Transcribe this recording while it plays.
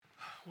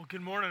Well,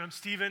 good morning. I'm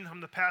Stephen.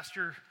 I'm the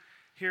pastor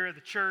here at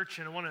the church,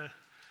 and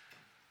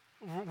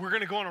we're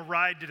going to go on a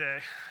ride today.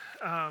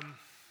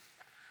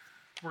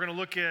 We're going to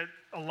look at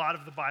a lot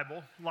of the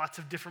Bible, lots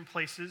of different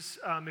places.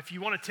 If you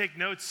want to take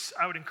notes,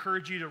 I would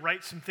encourage you to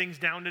write some things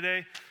down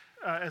today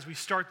as we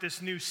start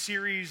this new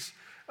series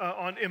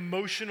on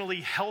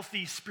emotionally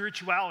healthy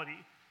spirituality.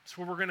 That's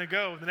where we're going to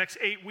go. The next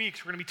 8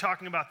 weeks, we're going to be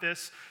talking about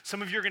this.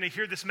 Some of you are going to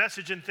hear this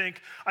message and think,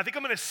 I think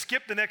I'm going to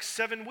skip the next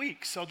 7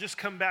 weeks. I'll just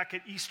come back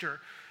at Easter.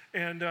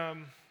 And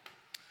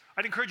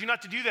I'd encourage you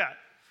not to do that.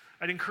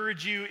 I'd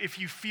encourage you, if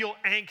you feel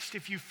angst,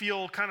 if you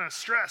feel kind of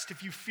stressed,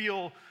 if you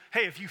feel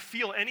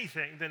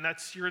anything, then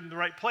you're in the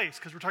right place,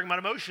 because we're talking about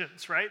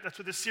emotions, right? That's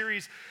what this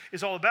series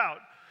is all about.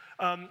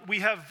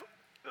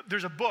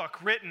 There's a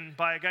book written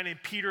by a guy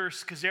named Peter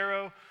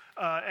Scazzero,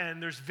 and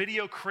there's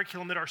video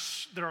curriculum that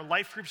our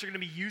life groups are going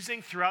to be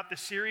using throughout the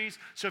series.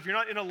 So if you're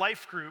not in a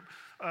life group,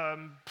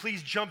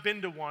 please jump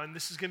into one.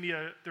 This is going to be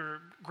there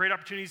are great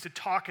opportunities to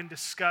talk and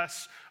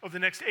discuss over the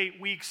next 8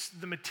 weeks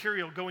the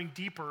material, going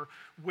deeper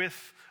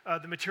with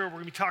the material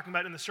we're going to be talking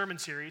about in the sermon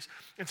series.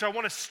 And so I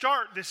want to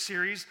start this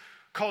series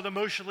called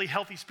Emotionally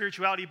Healthy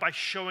Spirituality by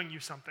showing you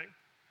something.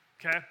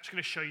 Okay? I'm just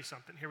going to show you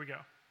something. Here we go.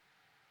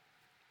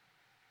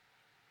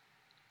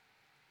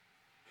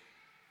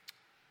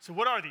 So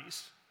what are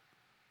these?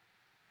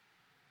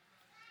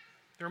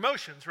 They're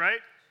emotions, right?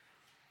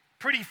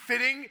 Pretty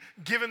fitting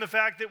given the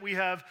fact that we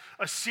have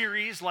a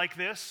series like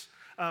this.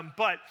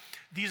 But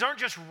these aren't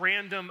just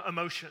random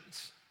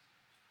emotions.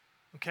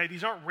 Okay,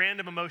 these aren't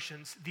random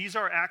emotions. These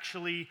are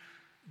actually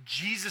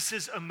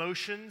Jesus'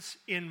 emotions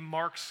in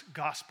Mark's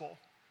gospel.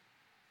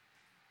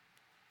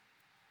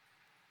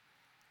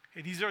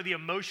 Okay, these are the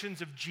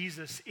emotions of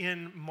Jesus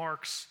in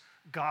Mark's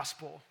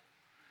gospel.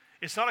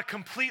 It's not a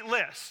complete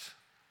list,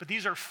 but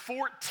these are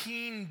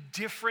 14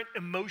 different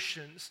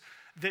emotions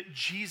that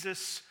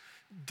Jesus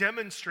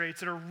demonstrates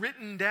that are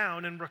written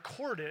down and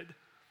recorded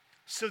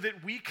so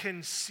that we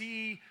can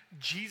see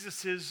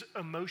Jesus'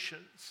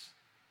 emotions.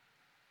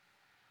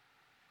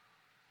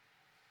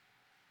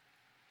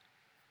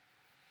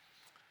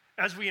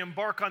 As we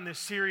embark on this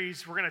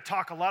series, we're going to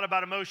talk a lot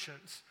about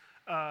emotions,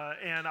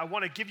 and I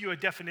want to give you a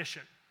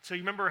definition. So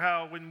you remember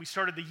how when we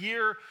started the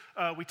year,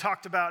 we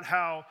talked about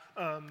how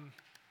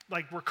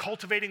we're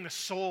cultivating the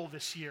soul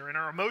this year, and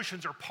our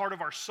emotions are part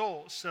of our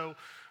souls. So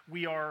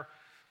we are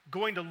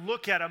going to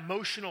look at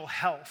emotional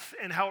health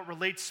and how it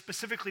relates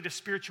specifically to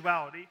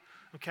spirituality,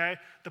 okay?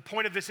 The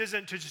point of this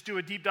isn't to just do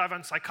a deep dive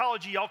on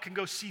psychology. Y'all can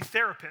go see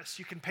therapists.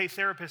 You can pay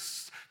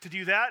therapists to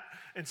do that,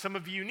 and some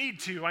of you need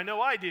to. I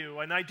know I do,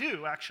 and I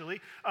do, actually.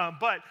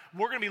 But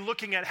we're going to be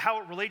looking at how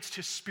it relates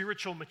to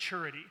spiritual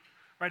maturity,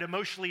 right?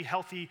 Emotionally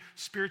healthy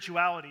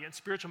spirituality and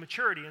spiritual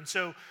maturity. And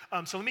so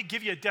let me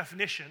give you a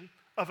definition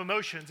of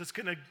emotions that's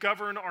going to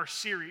govern our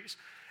series.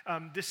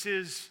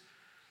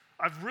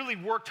 I've really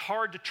worked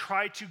hard to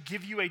try to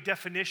give you a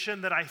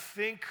definition that I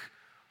think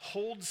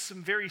holds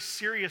some very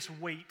serious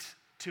weight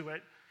to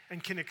it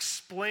and can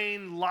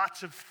explain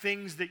lots of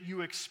things that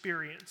you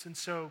experience. And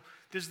so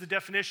this is the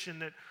definition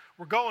that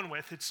we're going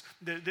with. It's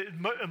the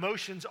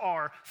emotions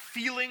are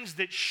feelings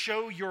that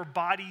show your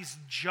body's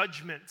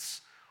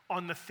judgments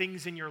on the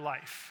things in your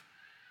life.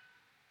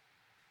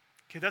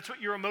 Okay, that's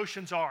what your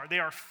emotions are. They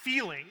are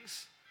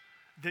feelings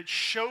that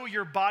show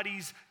your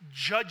body's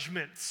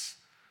judgments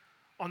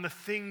on the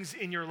things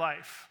in your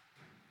life.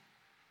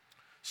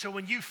 So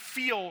when you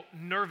feel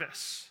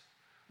nervous,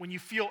 when you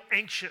feel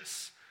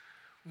anxious,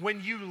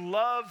 when you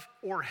love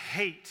or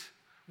hate,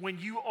 when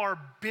you are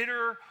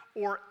bitter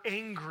or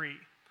angry,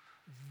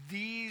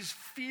 these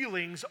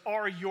feelings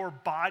are your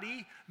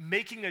body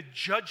making a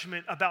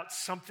judgment about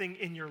something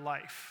in your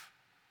life.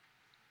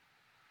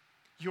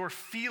 Your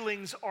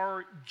feelings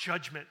are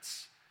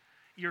judgments.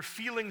 Your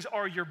feelings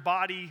are your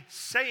body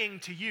saying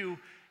to you,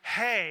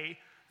 hey,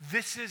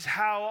 this is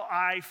how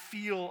I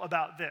feel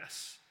about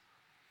this.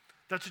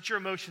 That's what your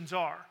emotions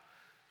are.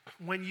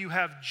 When you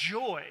have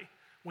joy,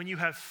 when you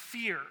have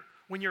fear,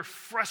 when you're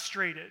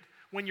frustrated,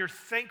 when you're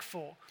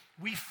thankful,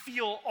 we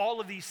feel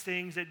all of these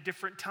things at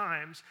different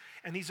times,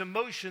 and these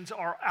emotions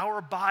are our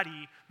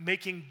body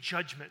making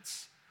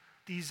judgments.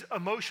 These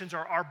emotions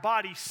are our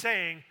body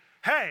saying,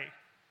 hey,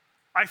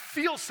 I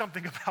feel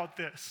something about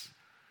this.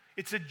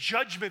 It's a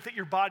judgment that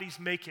your body's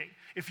making.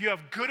 If you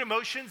have good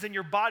emotions, then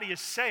your body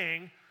is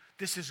saying,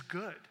 this is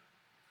good.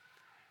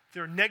 If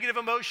there are negative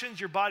emotions,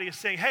 your body is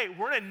saying, hey,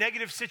 we're in a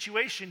negative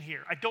situation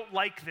here. I don't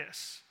like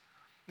this.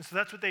 And so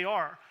that's what they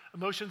are.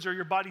 Emotions are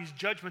your body's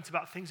judgments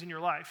about things in your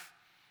life.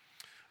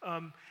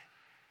 And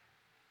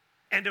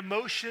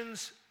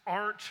emotions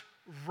aren't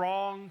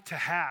wrong to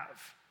have.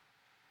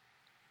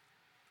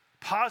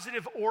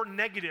 Positive or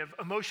negative,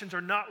 emotions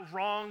are not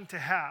wrong to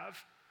have.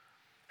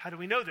 How do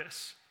we know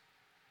this?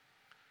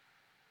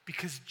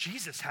 Because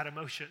Jesus had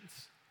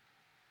emotions.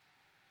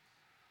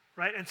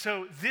 Right? And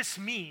so this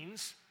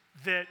means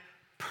that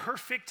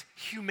perfect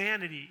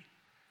humanity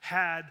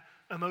had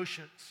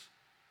emotions.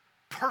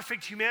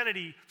 Perfect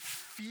humanity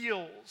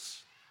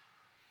feels.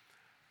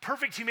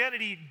 Perfect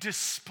humanity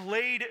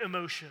displayed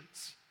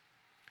emotions.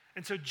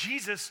 And so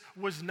Jesus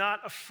was not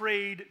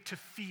afraid to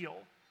feel.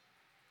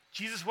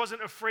 Jesus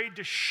wasn't afraid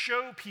to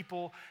show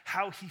people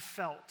how he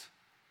felt.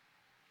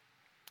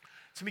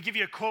 So let me give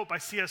you a quote by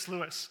C.S.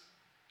 Lewis.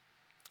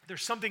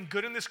 There's something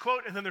good in this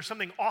quote, and then there's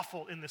something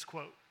awful in this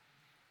quote,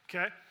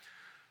 okay?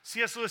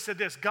 C.S. Lewis said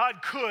this: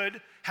 God could,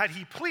 had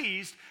he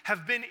pleased,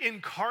 have been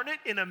incarnate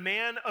in a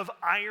man of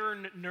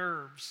iron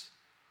nerves,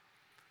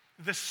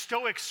 the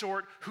stoic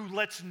sort who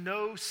lets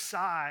no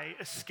sigh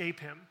escape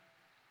him.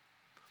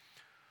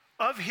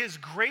 Of his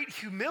great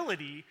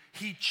humility,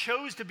 he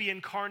chose to be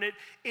incarnate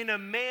in a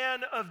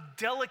man of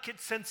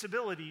delicate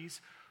sensibilities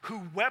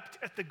who wept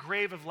at the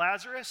grave of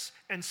Lazarus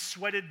and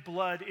sweated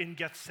blood in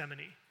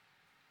Gethsemane.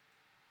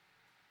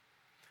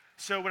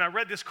 So when I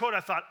read this quote, I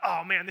thought,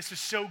 oh man, this is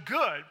so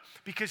good,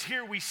 because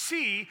here we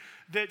see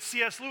that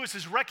C.S. Lewis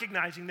is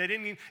recognizing that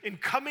in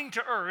coming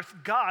to earth,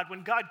 God,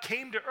 when God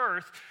came to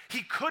earth,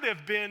 he could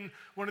have been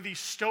one of these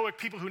stoic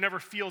people who never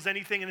feels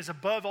anything and is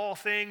above all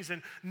things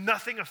and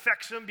nothing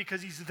affects him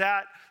because he's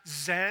that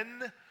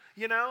zen,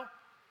 you know?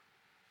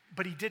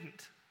 But he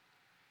didn't.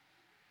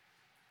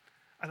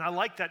 And I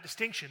like that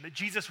distinction, that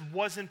Jesus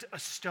wasn't a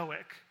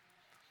stoic.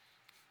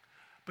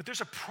 But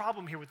there's a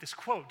problem here with this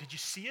quote. Did you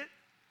see it?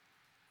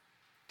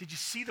 Did you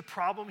see the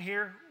problem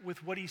here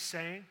with what he's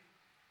saying?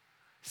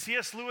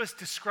 C.S. Lewis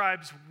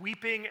describes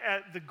weeping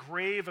at the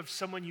grave of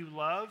someone you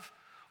love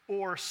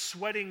or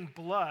sweating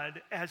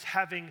blood as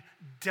having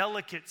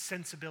delicate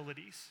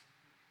sensibilities.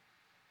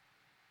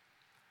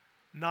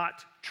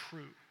 Not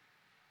true.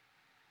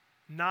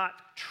 Not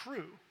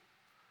true.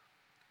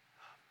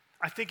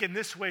 I think in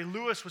this way,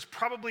 Lewis was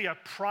probably a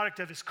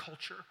product of his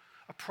culture,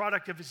 a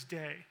product of his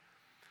day.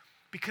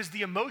 Because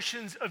the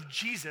emotions of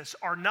Jesus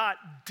are not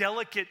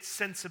delicate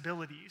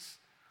sensibilities.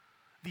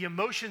 The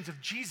emotions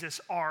of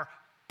Jesus are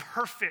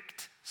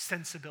perfect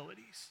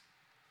sensibilities.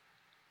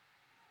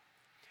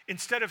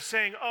 Instead of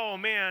saying, oh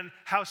man,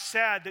 how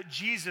sad that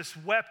Jesus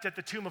wept at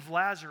the tomb of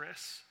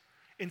Lazarus,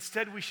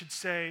 instead we should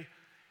say,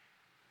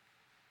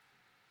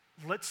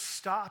 let's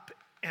stop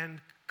and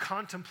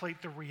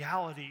contemplate the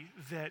reality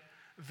that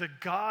the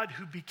God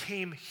who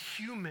became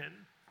human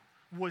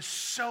was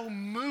so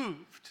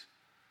moved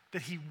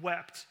that he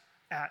wept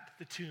at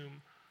the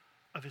tomb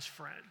of his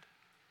friend.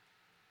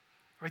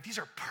 Right? These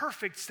are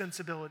perfect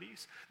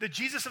sensibilities. The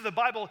Jesus of the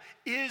Bible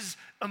is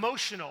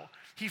emotional.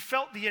 He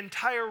felt the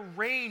entire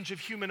range of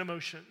human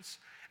emotions.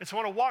 And so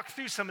I want to walk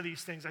through some of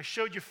these things. I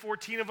showed you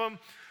 14 of them,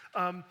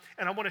 and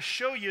I want to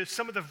show you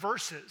some of the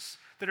verses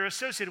that are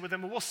associated with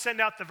them, and we'll send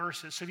out the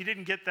verses. So if you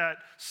didn't get that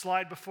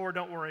slide before,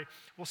 don't worry.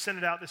 We'll send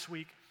it out this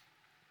week.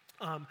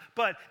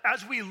 But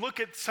as we look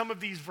at some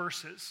of these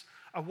verses,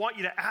 I want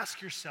you to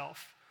ask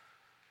yourself,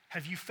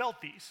 have you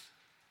felt these?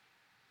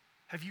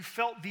 Have you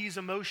felt these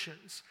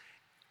emotions?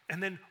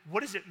 And then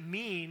what does it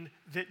mean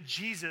that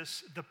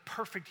Jesus, the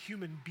perfect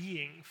human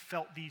being,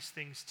 felt these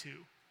things too?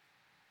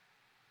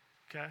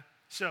 Okay,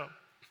 so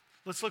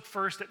let's look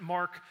first at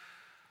Mark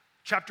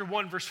chapter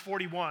 1, verse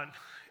 41,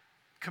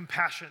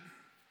 compassion.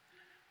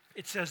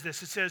 It says this,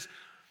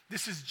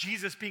 this is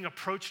Jesus being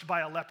approached by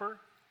a leper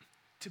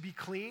to be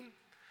clean.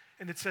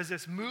 And it says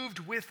this, moved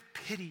with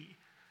pity,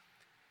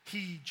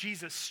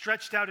 Jesus,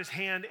 stretched out his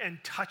hand and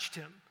touched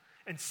him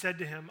and said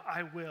to him,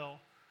 I will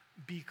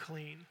be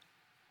clean.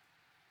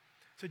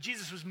 So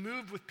Jesus was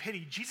moved with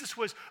pity. Jesus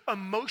was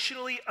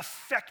emotionally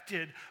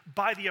affected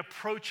by the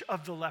approach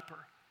of the leper.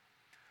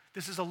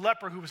 This is a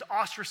leper who was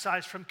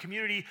ostracized from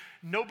community.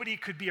 Nobody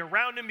could be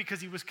around him because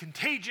he was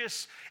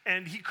contagious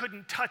and he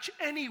couldn't touch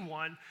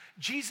anyone.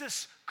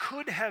 Jesus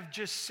could have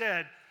just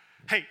said,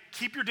 hey,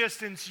 keep your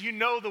distance. You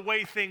know the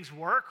way things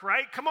work,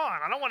 right? Come on,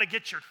 I don't want to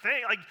get your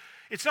thing. Like,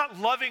 it's not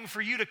loving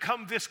for you to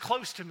come this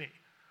close to me,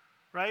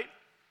 right?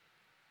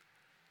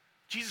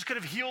 Jesus could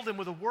have healed him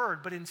with a word,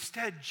 but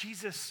instead,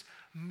 Jesus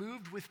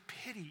moved with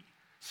pity,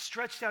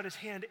 stretched out his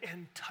hand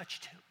and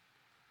touched him.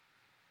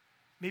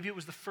 Maybe it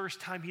was the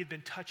first time he had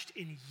been touched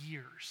in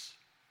years.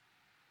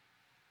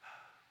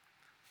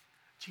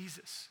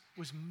 Jesus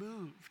was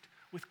moved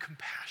with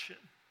compassion.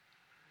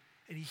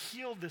 And he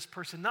healed this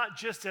person, not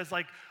just as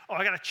like, oh,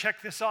 I got to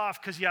check this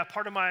off because, yeah,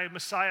 part of my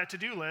Messiah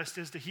to-do list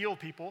is to heal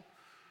people,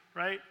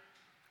 right?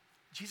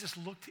 Jesus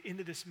looked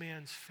into this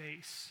man's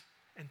face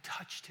and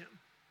touched him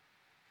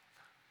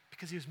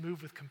because he was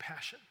moved with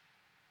compassion.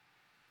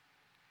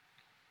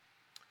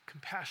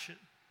 Compassion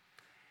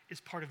is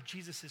part of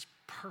Jesus'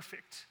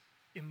 perfect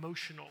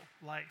emotional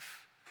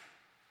life.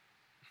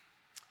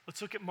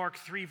 Let's look at Mark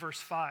 3, verse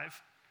 5.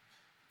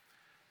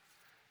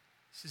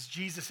 This is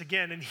Jesus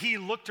again, and he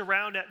looked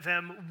around at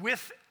them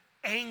with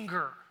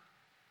anger,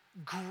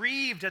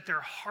 grieved at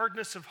their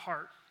hardness of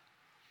heart,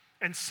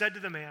 and said to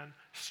the man,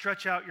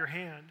 stretch out your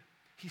hand.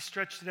 He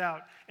stretched it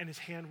out, and his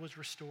hand was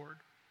restored.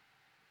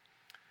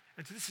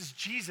 And so this is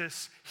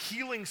Jesus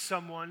healing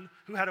someone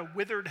who had a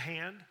withered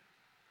hand.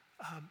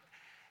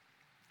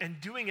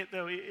 And doing it,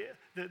 though,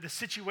 the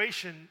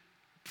situation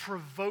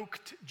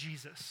provoked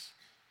Jesus.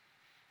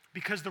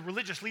 Because the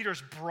religious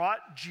leaders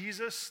brought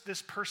Jesus,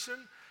 this person,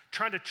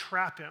 trying to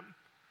trap him,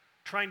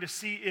 trying to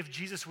see if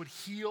Jesus would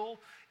heal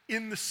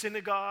in the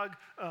synagogue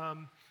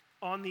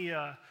on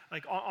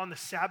the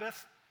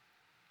Sabbath.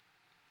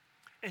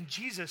 And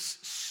Jesus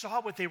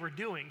saw what they were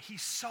doing. He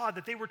saw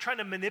that they were trying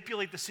to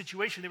manipulate the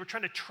situation. They were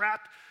trying to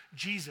trap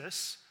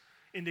Jesus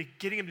into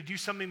getting him to do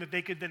something that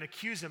they could then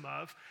accuse him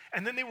of.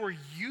 And then they were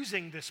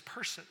using this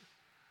person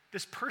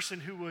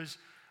who was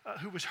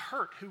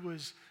hurt, who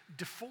was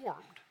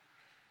deformed.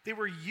 They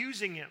were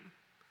using him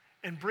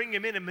and bringing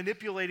him in and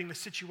manipulating the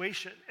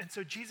situation. And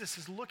so Jesus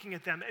is looking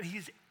at them and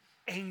he's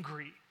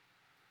angry.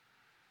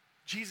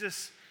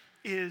 Jesus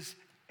is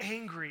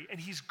angry and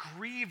he's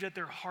grieved at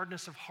their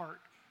hardness of heart.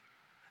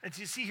 And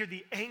so you see here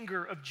the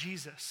anger of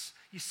Jesus.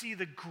 You see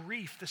the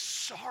grief, the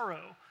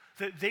sorrow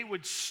that they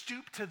would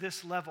stoop to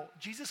this level.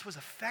 Jesus was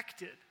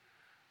affected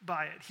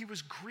by it. He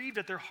was grieved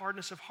at their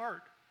hardness of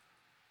heart.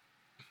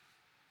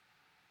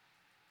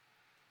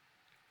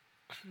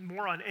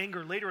 More on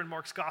anger later in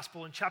Mark's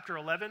gospel in chapter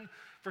 11,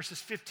 verses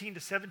 15 to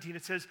 17,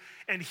 it says,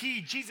 "And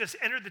he, Jesus,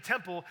 entered the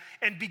temple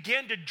and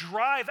began to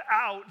drive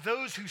out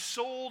those who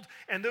sold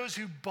and those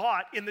who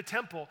bought in the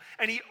temple.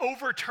 And he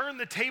overturned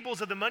the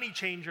tables of the money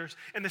changers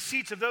and the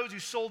seats of those who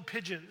sold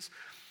pigeons.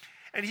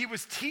 And he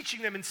was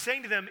teaching them and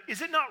saying to them,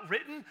 'Is it not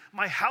written,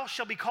 my house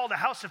shall be called a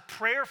house of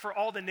prayer for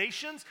all the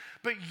nations?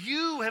 But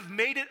you have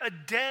made it a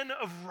den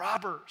of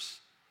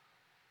robbers.'"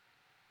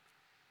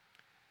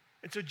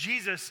 And so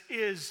Jesus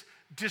is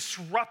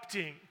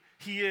disrupting.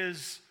 He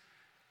is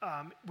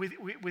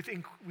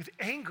with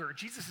anger.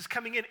 Jesus is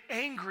coming in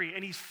angry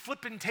and he's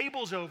flipping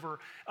tables over.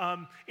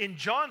 In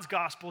John's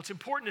gospel, it's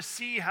important to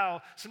see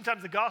how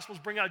sometimes the gospels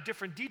bring out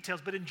different details,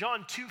 but in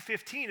John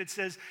 2:15 it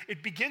says,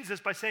 it begins this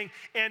by saying,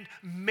 "And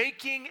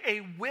making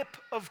a whip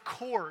of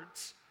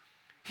cords,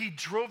 he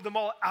drove them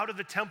all out of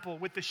the temple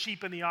with the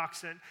sheep and the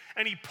oxen,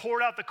 and he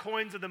poured out the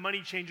coins of the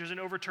money changers and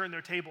overturned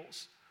their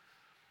tables."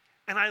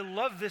 And I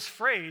love this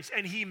phrase,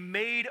 "and he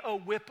made a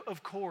whip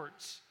of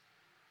cords."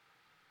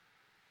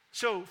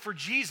 So for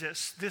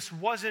Jesus, this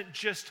wasn't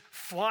just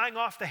flying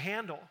off the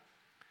handle.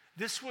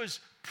 This was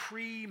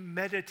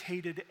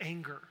premeditated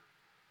anger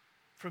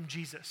from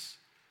Jesus.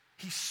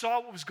 He saw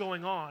what was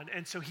going on,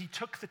 and so he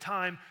took the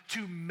time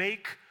to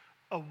make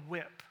a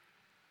whip.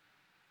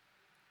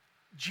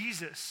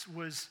 Jesus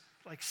was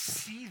like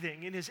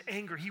seething in his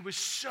anger. He was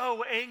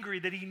so angry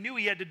that he knew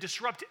he had to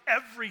disrupt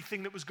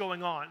everything that was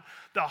going on.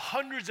 The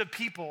hundreds of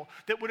people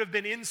that would have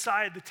been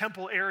inside the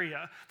temple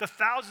area, the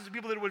thousands of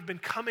people that would have been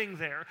coming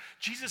there.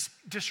 Jesus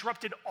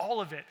disrupted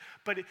all of it.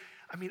 But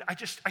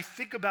I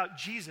think about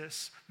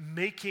Jesus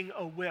making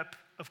a whip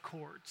of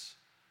cords.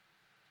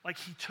 Like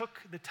he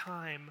took the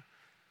time.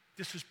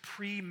 This was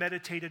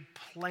premeditated,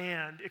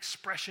 planned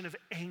expression of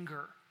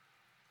anger.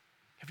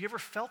 Have you ever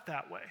felt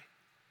that way?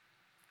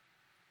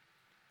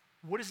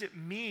 What does it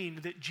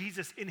mean that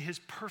Jesus in his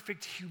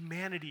perfect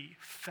humanity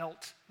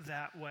felt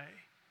that way?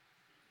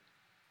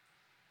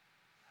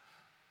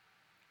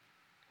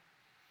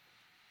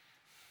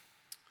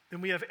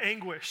 Then we have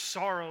anguish,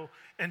 sorrow,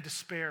 and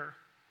despair.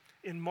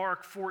 In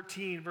Mark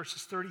 14,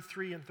 verses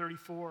 33 and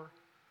 34,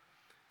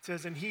 it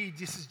says, "And he,"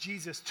 this is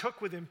Jesus,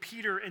 "took with him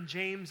Peter and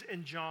James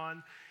and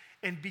John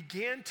and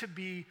began to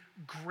be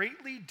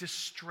greatly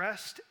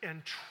distressed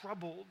and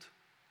troubled.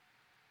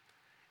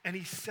 And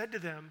he said to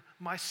them,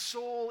 'My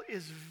soul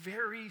is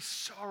very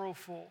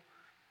sorrowful,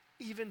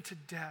 even to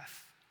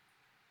death.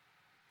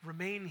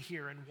 Remain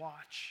here and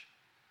watch.'"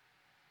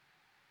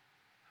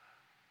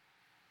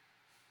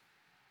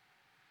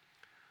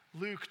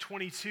 Luke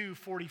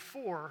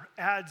 22:44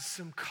 adds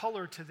some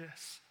color to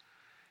this.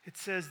 It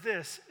says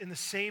this in the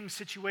same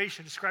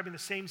situation, describing the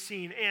same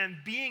scene,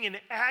 "And being in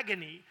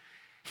agony,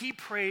 he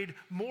prayed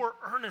more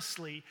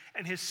earnestly,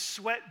 and his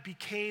sweat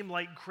became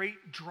like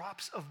great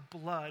drops of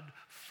blood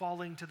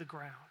falling to the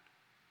ground."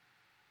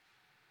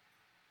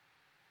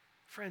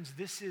 Friends,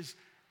 this is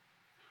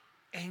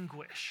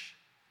anguish.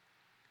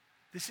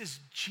 This is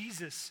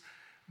Jesus'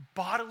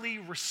 bodily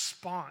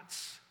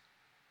response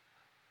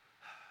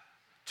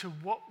to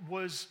what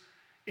was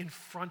in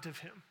front of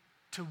him,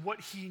 to what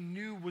he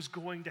knew was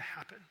going to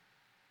happen.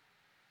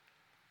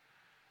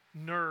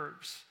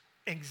 Nerves,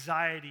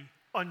 anxiety,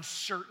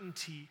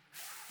 uncertainty,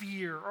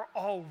 fear are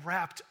all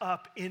wrapped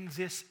up in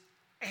this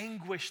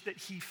anguish that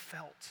he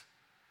felt.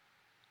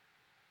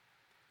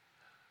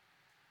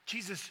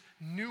 Jesus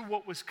knew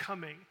what was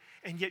coming,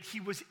 and yet he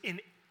was in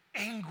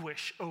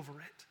anguish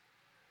over it.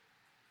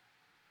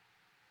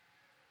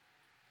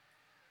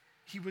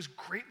 He was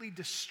greatly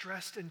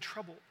distressed and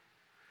troubled.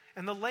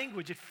 And the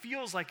language, it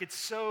feels like it's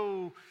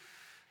so,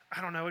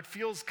 it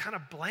feels kind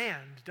of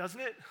bland,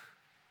 doesn't it?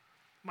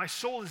 "My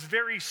soul is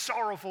very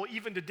sorrowful,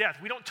 even to death."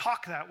 We don't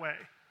talk that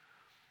way,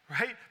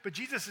 right? But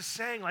Jesus is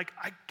saying, like,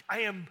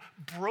 I am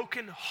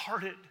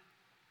brokenhearted.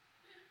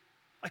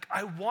 Like,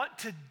 I want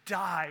to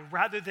die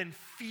rather than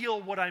feel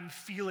what I'm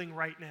feeling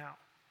right now.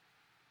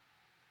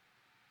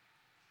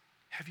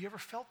 Have you ever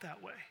felt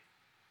that way?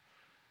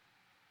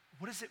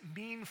 What does it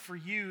mean for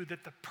you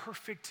that the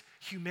perfect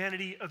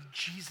humanity of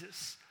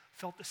Jesus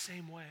felt the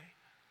same way?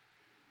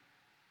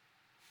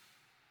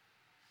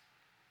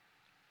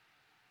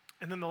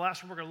 And then the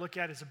last one we're going to look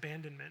at is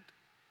abandonment.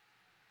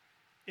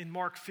 in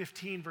Mark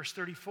 15, verse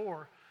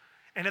 34.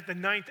 And at the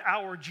 9th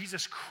hour,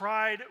 Jesus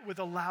cried with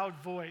a loud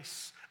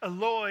voice,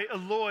 Eloi,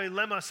 Eloi,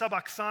 lema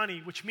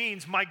sabachthani, which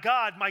means, my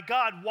God,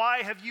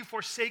 why have you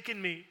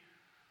forsaken me?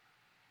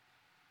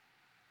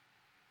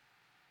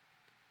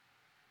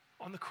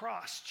 On the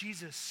cross,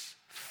 Jesus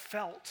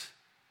felt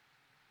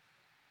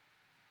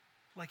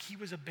like he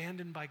was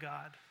abandoned by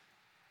God.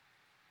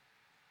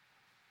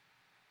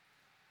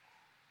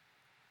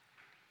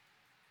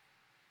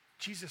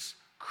 Jesus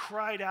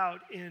cried out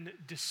in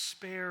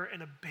despair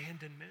and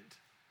abandonment.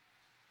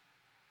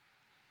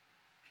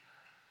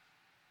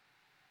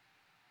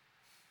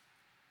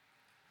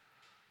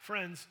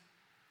 Friends,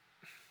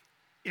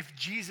 if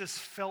Jesus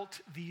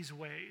felt these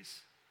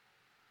ways,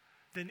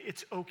 then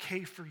it's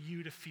okay for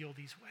you to feel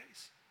these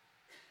ways.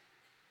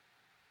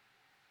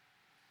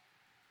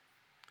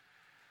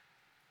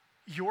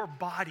 Your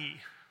body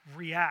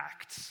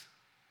reacts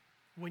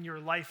when your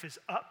life is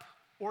up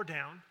or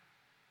down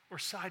or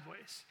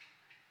sideways.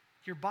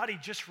 Your body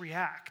just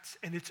reacts,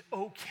 and it's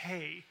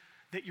okay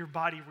that your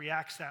body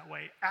reacts that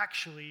way.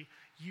 Actually,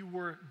 you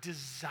were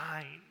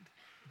designed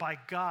by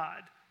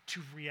God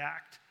to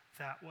react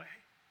that way.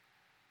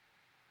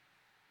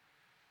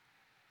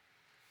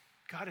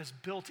 God has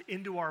built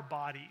into our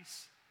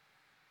bodies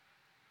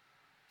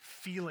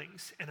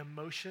feelings and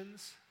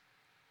emotions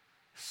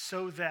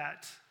so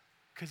that,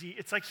 because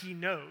it's like he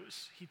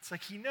knows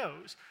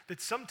that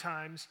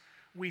sometimes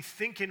we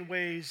think in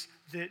ways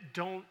that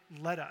don't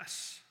let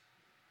us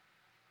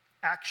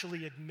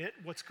actually admit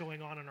what's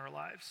going on in our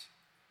lives.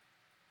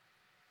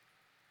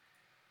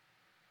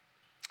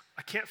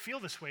 I can't feel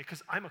this way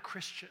because I'm a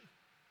Christian,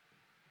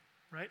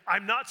 right?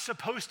 I'm not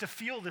supposed to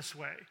feel this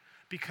way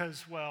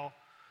because, well,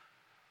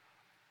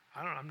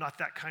 I don't know, I'm not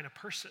that kind of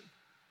person,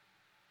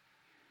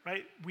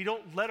 right? We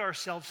don't let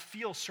ourselves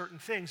feel certain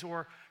things,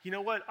 or, you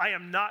know what, I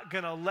am not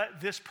going to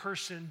let this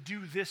person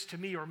do this to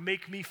me or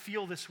make me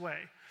feel this way.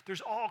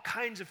 There's all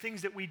kinds of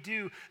things that we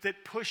do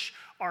that push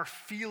our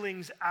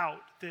feelings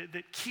out,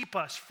 that keep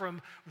us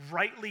from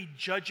rightly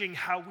judging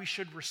how we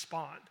should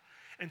respond.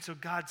 And so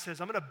God says,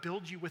 I'm going to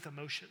build you with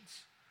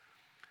emotions.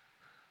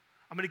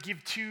 I'm going to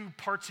give two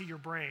parts of your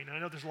brain. And I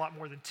know there's a lot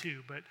more than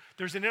two, but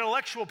there's an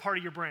intellectual part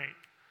of your brain.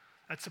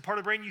 That's the part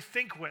of the brain you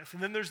think with.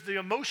 And then there's the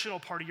emotional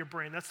part of your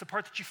brain. That's the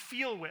part that you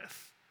feel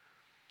with.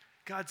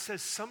 God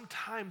says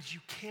sometimes you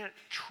can't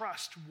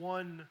trust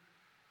one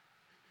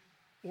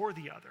or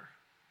the other.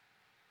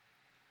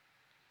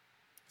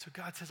 So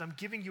God says, I'm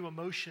giving you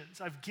emotions.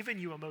 I've given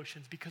you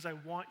emotions because I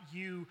want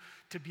you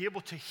to be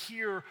able to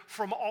hear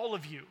from all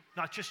of you,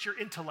 not just your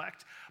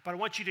intellect, but I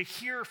want you to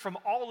hear from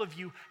all of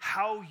you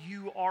how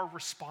you are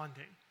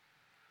responding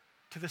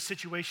to the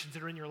situations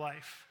that are in your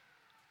life.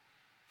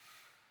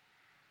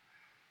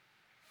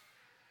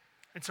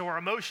 And so our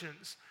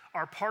emotions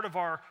are part of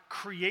our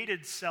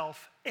created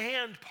self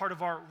and part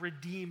of our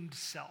redeemed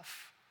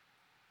self.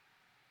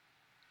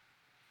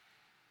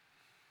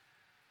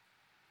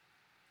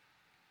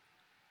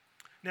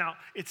 Now,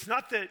 it's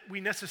not that we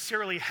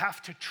necessarily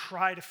have to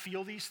try to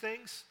feel these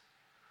things,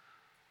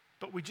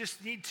 but we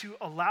just need to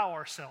allow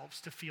ourselves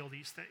to feel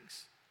these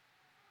things.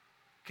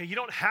 Okay, you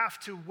don't have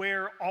to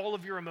wear all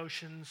of your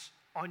emotions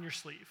on your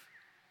sleeve,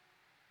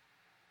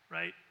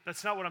 right?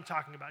 That's not what I'm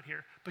talking about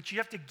here. But you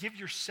have to give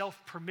yourself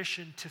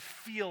permission to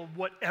feel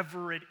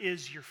whatever it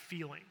is you're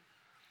feeling.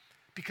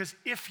 Because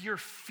if you're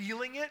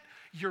feeling it,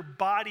 your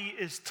body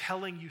is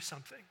telling you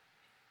something.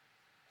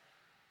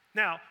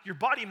 Now, your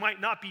body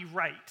might not be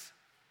right.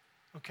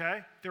 Okay?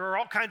 There are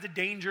all kinds of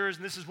dangers,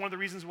 and this is one of the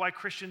reasons why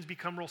Christians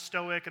become real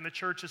stoic, and the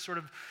church is sort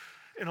of,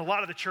 in a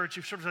lot of the church,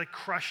 you've sort of like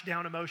crushed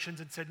down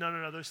emotions and said,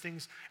 no, those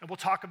things, and we'll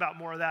talk about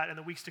more of that in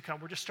the weeks to come.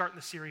 We're just starting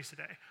the series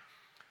today.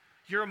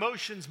 Your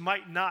emotions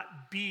might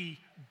not be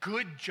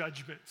good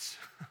judgments,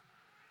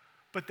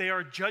 but they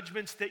are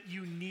judgments that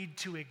you need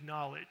to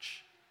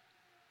acknowledge.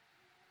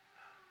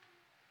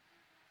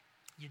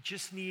 You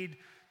just need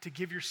to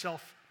give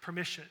yourself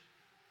permission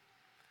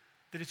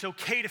that it's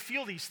okay to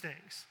feel these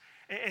things.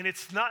 And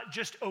it's not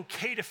just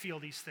okay to feel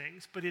these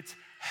things, but it's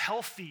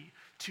healthy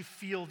to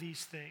feel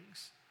these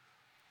things.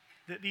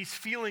 That these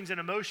feelings and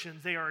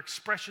emotions, they are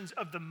expressions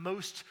of the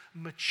most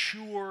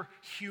mature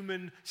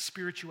human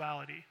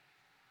spirituality.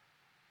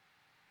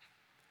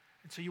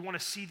 And so you want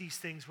to see these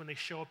things when they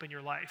show up in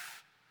your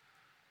life.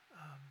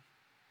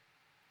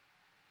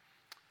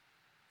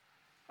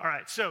 All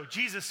right, so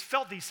Jesus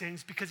felt these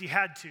things because he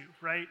had to,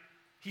 right?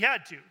 He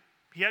had to.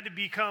 He had to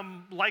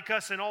become like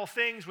us in all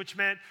things, which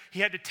meant he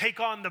had to take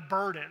on the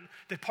burden.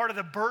 That part of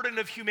the burden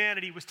of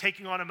humanity was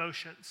taking on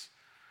emotions,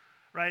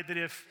 right? That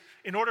if,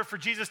 in order for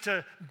Jesus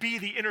to be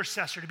the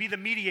intercessor, to be the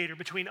mediator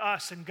between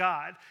us and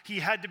God, he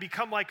had to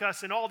become like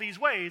us in all these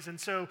ways. And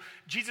so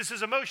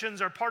Jesus'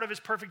 emotions are part of his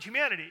perfect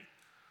humanity.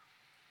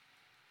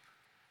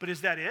 But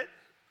is that it?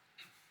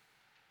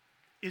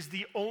 Is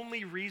the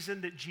only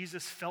reason that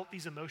Jesus felt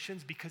these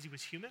emotions because he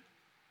was human?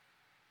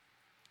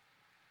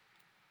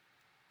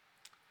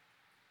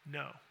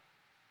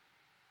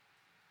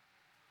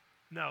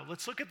 No,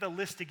 let's look at the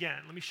list again.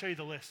 Let me show you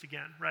the list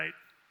again, right?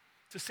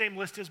 It's the same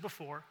list as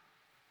before.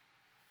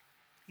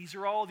 These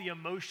are all the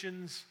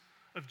emotions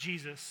of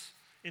Jesus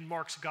in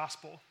Mark's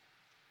gospel.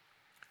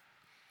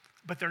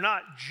 But they're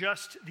not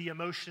just the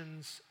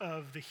emotions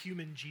of the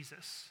human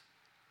Jesus.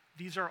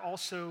 These are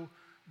also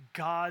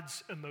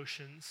God's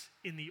emotions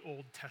in the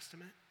Old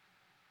Testament.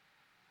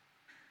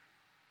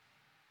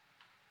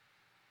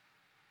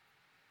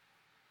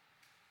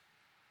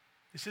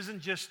 This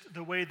isn't just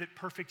the way that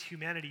perfect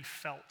humanity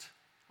felt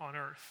on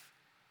earth.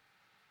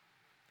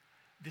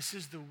 This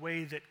is the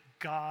way that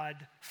God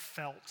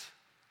felt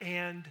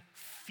and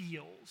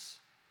feels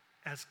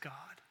as God.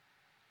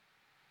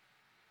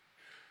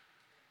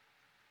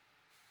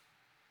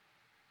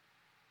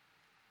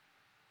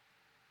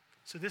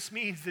 So this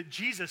means that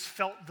Jesus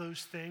felt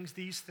these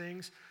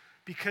things,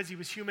 because he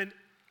was human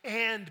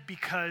and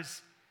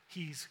because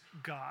he's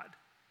God.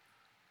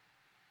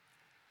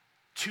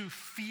 To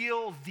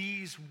feel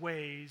these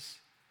ways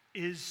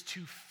is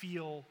to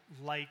feel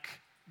like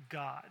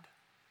God.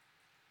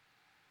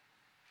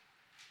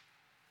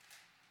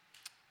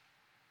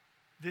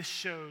 This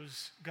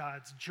shows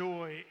God's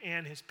joy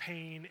and his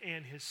pain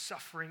and his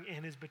suffering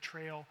and his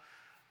betrayal.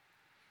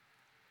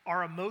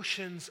 Our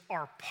emotions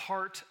are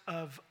part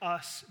of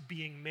us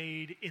being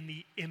made in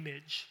the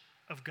image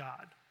of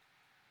God.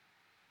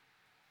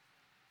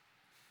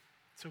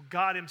 So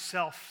God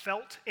himself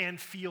felt and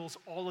feels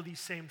all of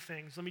these same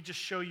things. Let me just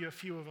show you a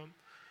few of them.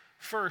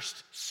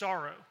 First,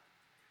 sorrow.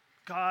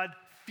 God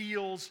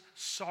feels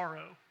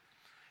sorrow.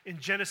 In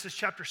Genesis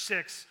chapter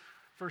 6,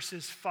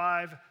 verses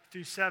 5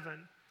 through 7,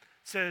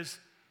 it says,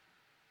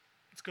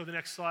 let's go to the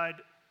next slide.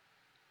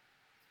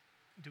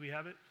 Do we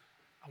have it?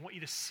 I want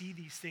you to see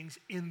these things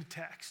in the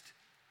text.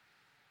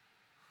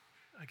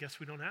 I guess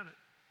we don't have it.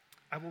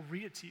 I will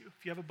read it to you.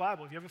 If you have a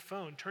Bible, if you have a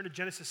phone, turn to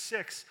Genesis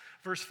 6,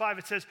 verse 5.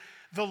 It says,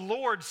 "The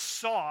Lord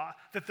saw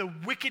that the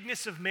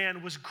wickedness of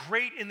man was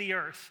great in the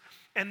earth,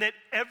 and that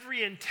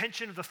every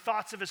intention of the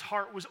thoughts of his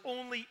heart was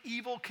only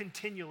evil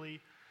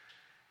continually.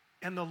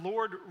 And the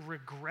Lord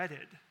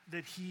regretted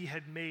that he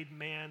had made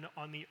man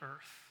on the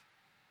earth,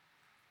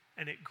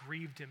 and it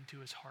grieved him to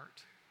his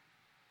heart."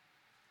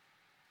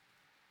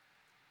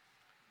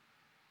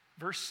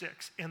 Verse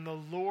 6, "And the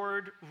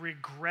Lord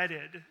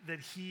regretted that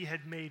he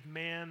had made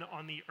man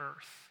on the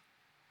earth,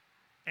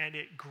 and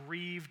it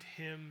grieved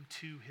him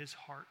to his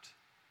heart."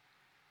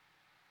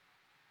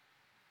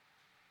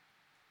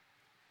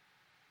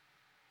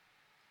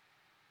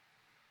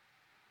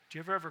 Do you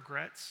ever have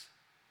regrets?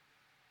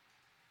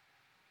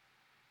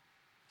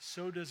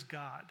 So does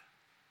God.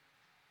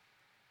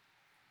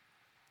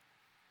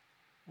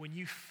 When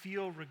you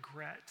feel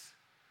regret,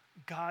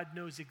 God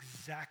knows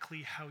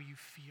exactly how you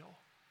feel.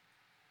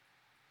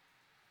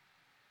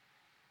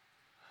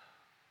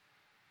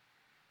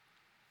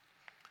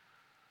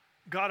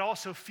 God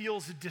also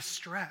feels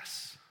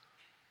distress.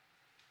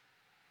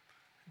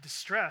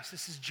 Distress.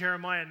 This is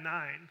Jeremiah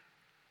 9.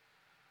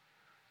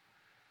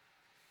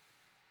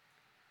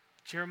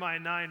 Jeremiah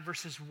 9,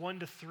 verses 1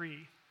 to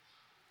 3.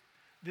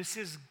 This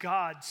is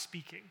God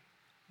speaking,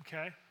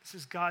 okay? This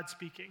is God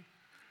speaking.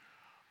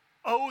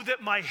 "Oh,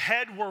 that my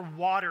head were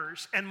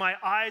waters and my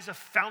eyes a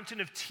fountain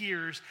of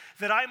tears,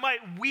 that I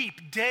might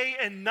weep day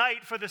and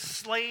night for the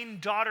slain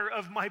daughter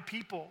of my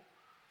people.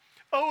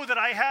 Oh, that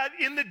I had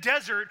in the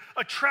desert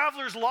a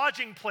traveler's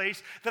lodging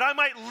place, that I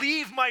might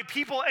leave my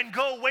people and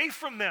go away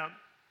from them.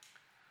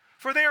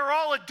 For they are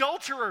all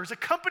adulterers, a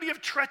company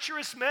of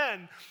treacherous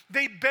men.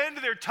 They bend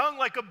their tongue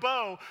like a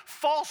bow.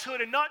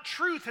 Falsehood and not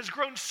truth has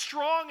grown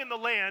strong in the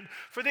land,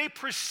 for they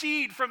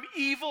proceed from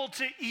evil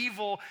to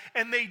evil,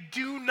 and they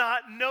do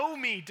not know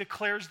me,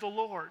 declares the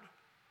Lord."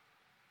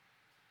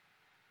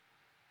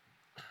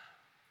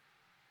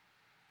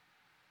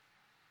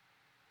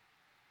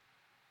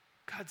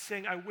 God's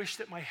saying, I wish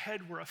that my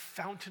head were a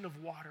fountain of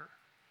water,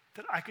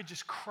 that I could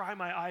just cry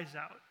my eyes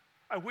out.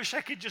 I wish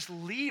I could just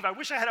leave. I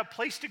wish I had a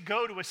place to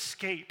go to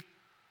escape.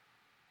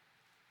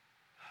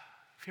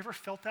 Have you ever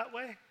felt that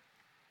way?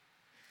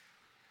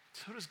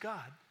 So does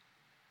God.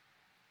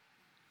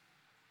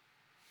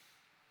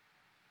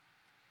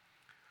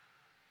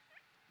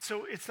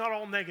 So it's not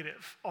all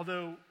negative,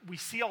 although we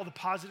see all the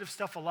positive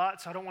stuff a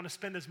lot, so I don't want to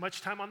spend as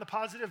much time on the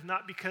positive,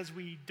 not because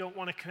we don't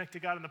want to connect to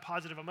God in the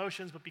positive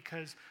emotions,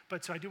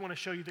 but so I do want to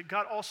show you that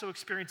God also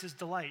experiences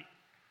delight.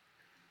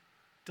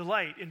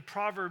 Delight. In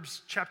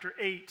Proverbs chapter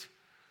 8,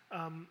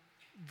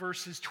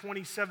 verses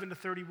 27 to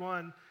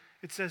 31,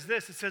 it says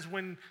this. It says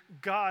when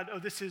God,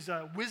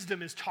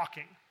 wisdom is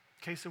talking.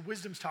 Okay, so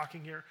wisdom's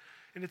talking here.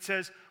 And it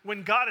says,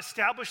 "When God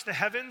established the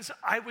heavens,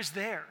 I was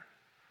there."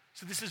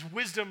 So this is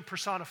wisdom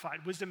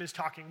personified. Wisdom is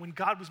talking. When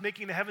God was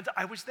making the heavens,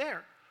 I was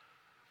there.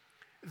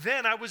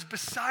 "Then I was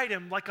beside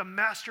him like a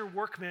master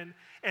workman,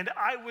 and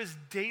I was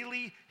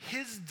daily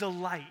his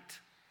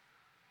delight."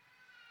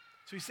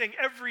 So he's saying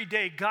every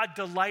day God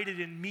delighted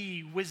in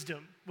me,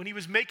 wisdom. When he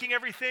was making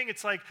everything,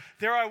 it's like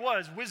there I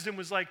was. Wisdom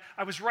was like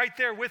I was right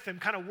there with him,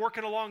 kind of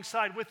working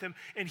alongside with him,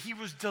 and he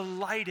was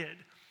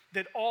delighted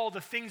that all the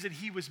things that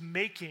he was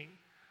making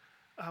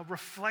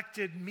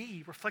reflected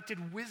me,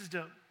 reflected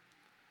wisdom.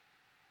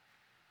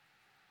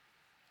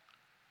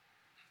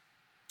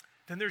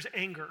 Then there's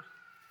anger.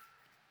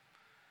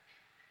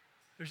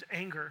 There's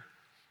anger.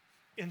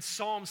 In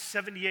Psalm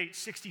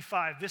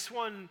 78:65, this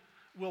one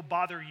will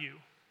bother you,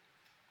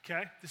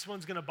 okay? This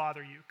one's gonna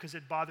bother you because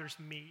it bothers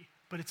me.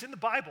 But it's in the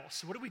Bible,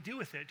 so what do we do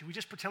with it? Do we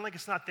just pretend like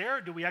it's not there,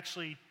 or do we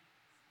actually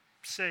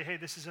say, hey,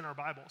 this is in our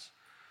Bibles?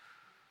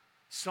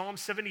 Psalm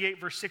 78,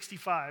 verse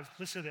 65,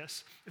 listen to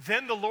this.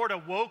 Then the Lord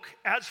awoke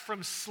as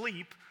from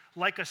sleep,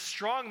 like a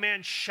strong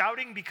man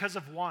shouting because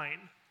of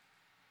wine.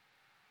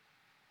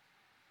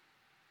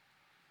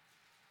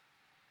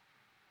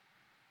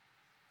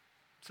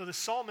 So the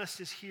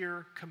psalmist is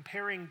here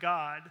comparing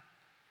God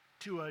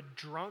to a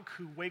drunk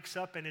who wakes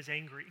up and is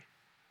angry.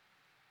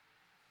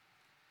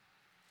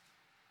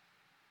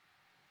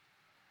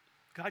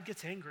 God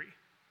gets angry.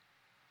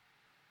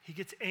 He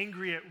gets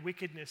angry at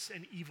wickedness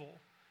and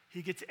evil.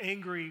 He gets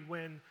angry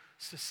when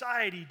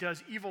society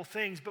does evil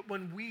things, but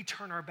when we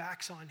turn our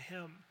backs on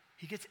him,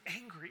 he gets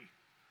angry.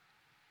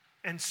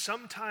 And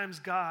sometimes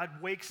God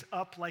wakes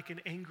up like an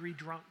angry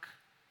drunk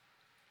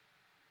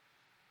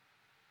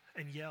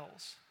and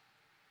yells.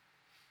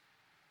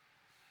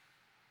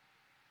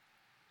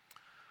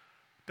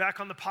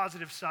 Back on the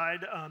positive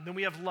side, then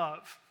we have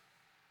love,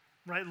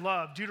 right?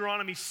 Love.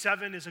 Deuteronomy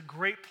 7 is a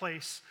great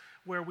place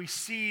where we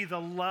see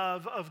the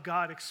love of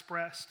God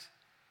expressed.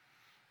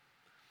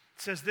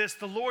 It says this,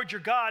 the Lord your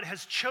God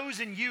has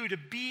chosen you to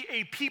be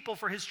a people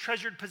for his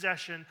treasured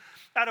possession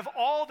out of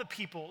all the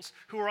peoples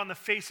who are on the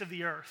face of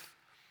the earth.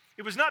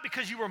 It was not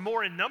because you were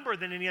more in number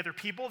than any other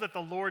people that the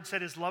Lord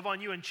set his love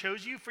on you and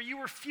chose you, for you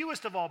were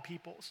fewest of all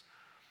peoples.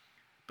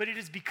 But it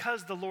is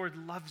because the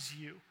Lord loves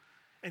you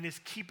and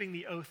is keeping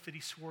the oath that he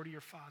swore to your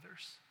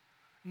fathers.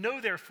 Know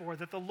therefore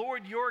that the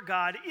Lord your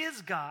God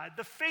is God,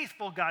 the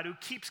faithful God who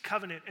keeps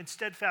covenant and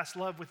steadfast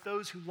love with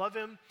those who love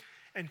him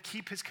and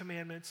keep his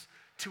commandments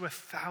to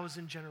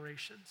 1,000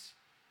 generations.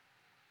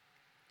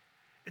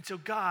 And so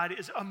God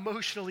is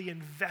emotionally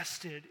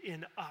invested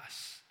in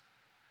us.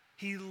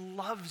 He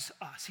loves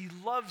us. He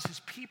loves his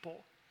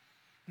people,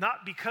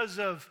 not because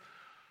of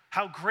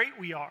how great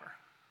we are.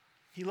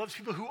 He loves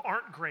people who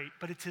aren't great,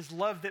 but it's his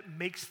love that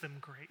makes them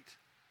great.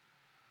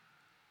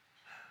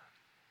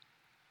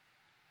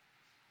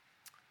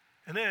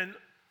 And then,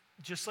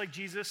 just like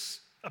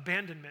Jesus'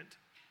 abandonment,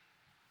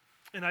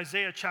 in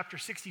Isaiah chapter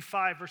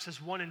 65,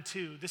 verses 1 and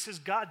 2, this is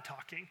God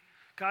talking.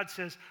 God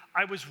says,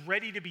 I was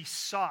ready to be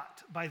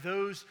sought by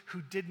those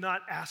who did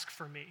not ask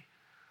for me.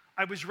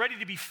 I was ready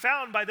to be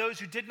found by those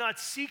who did not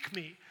seek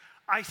me.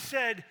 I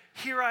said,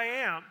 here I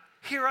am,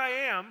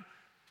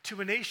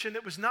 to a nation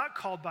that was not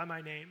called by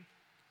my name.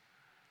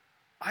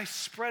 I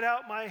spread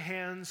out my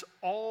hands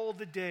all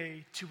the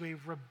day to a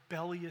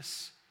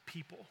rebellious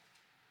people.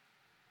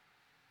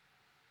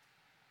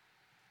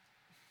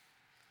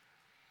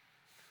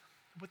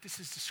 What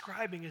this is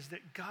describing is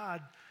that God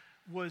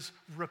was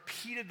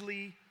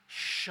repeatedly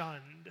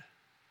shunned.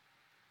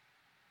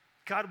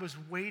 God was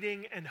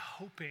waiting and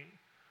hoping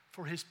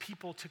for his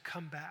people to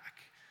come back.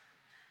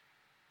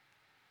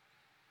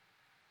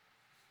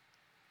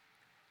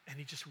 And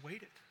he just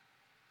waited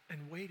and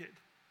waited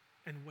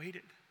and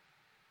waited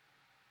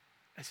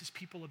as his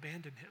people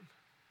abandoned him,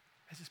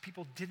 as his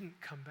people didn't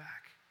come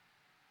back.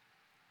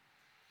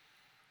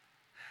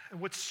 And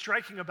what's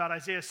striking about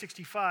Isaiah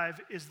 65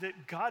 is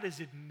that God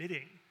is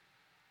admitting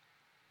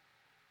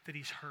that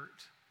he's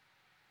hurt.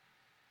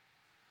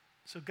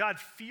 So God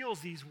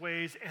feels these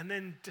ways and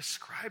then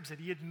describes it.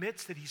 He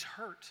admits that he's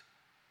hurt.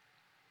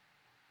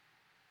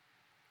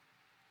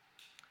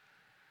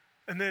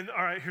 And then,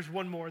 all right, here's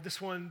one more. This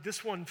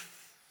one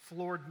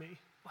floored me.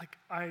 Like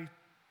I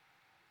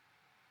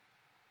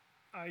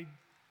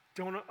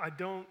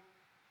don't.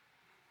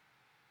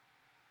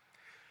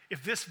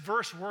 If this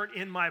verse weren't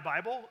in my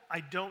Bible, I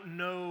don't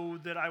know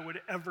that I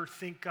would ever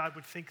think God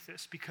would think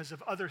this because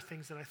of other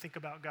things that I think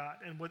about God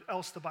and what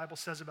else the Bible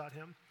says about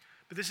him.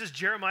 But this is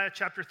Jeremiah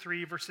chapter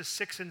 3, verses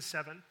 6 and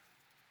 7.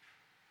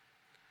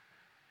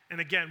 And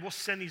again, we'll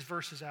send these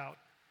verses out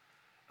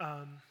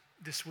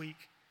this week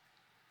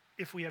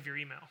if we have your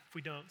email. If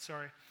we don't,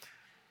 sorry.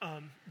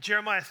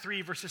 Jeremiah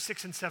 3, verses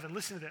 6 and 7.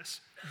 Listen to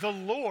this. The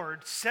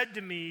Lord said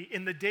to me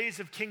in the days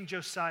of King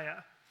Josiah,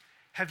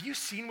 have you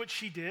seen what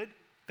she did?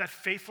 That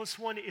faithless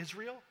one,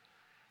 Israel,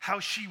 how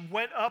she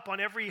went up on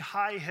every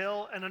high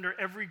hill and under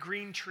every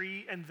green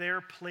tree and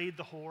there played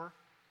the whore.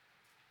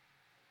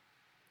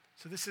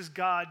 So this is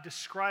God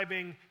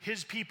describing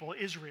his people,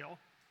 Israel,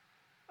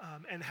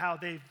 and how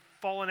they've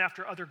fallen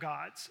after other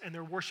gods and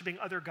they're worshiping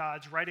other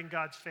gods right in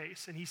God's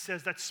face. And he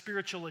says that's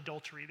spiritual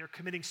adultery. They're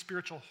committing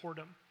spiritual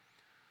whoredom.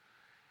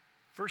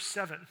 Verse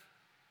 7,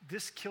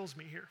 this kills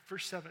me here.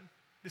 Verse 7,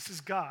 this is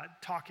God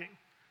talking.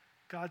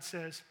 God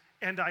says,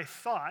 and I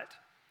thought,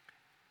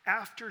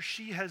 after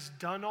she has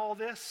done all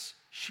this,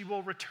 she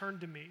will return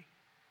to me.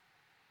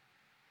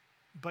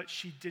 But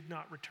she did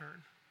not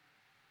return.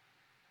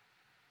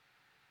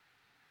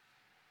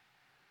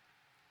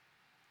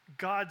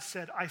 God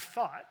said, I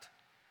thought,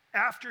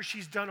 after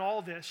she's done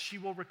all this, she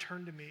will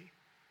return to me.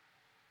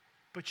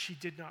 But she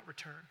did not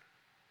return.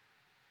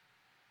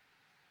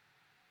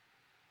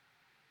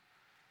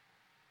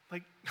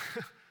 Like,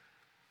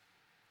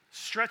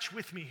 stretch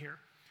with me here.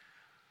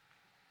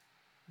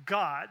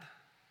 God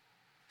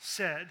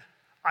said,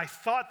 I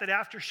thought that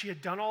after she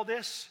had done all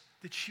this,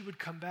 that she would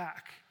come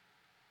back.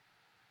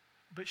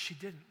 But she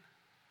didn't.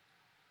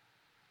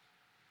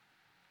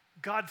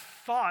 God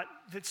thought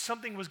that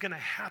something was going to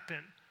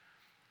happen,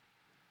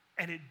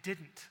 and it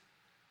didn't.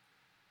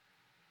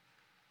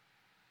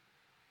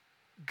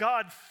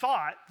 God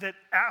thought that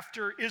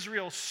after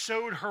Israel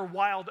sowed her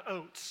wild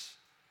oats,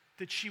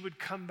 that she would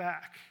come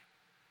back.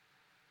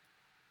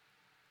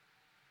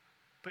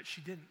 But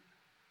she didn't.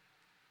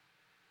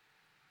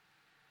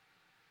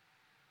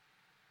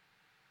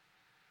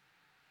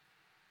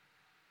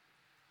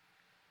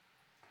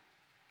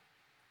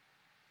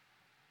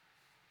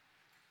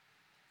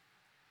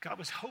 God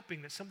was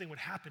hoping that something would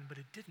happen, but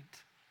it didn't.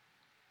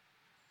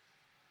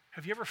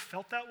 Have you ever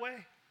felt that way?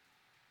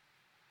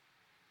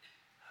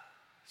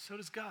 So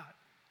does God.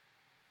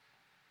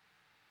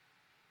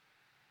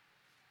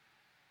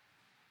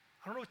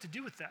 I don't know what to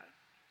do with that,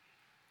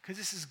 because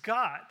this is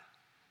God.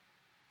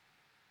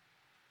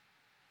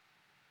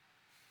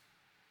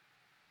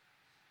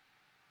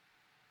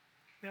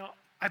 Now,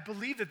 I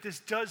believe that this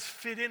does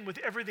fit in with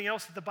everything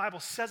else that the Bible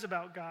says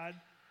about God.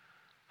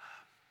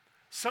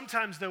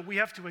 Sometimes, though, we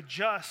have to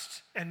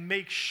adjust and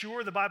make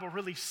sure the Bible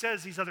really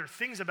says these other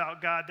things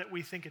about God that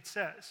we think it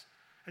says.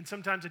 And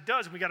sometimes it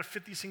does, and we got to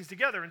fit these things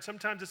together. And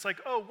sometimes it's like,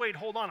 oh, wait,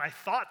 hold on, I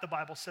thought the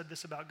Bible said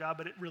this about God,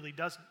 but it really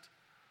doesn't.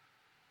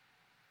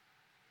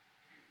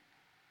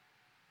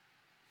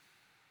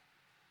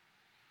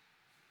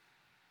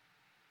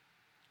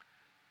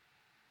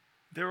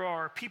 There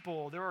are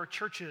people, there are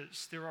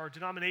churches, there are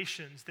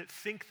denominations that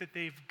think that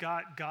they've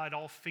got God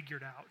all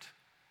figured out.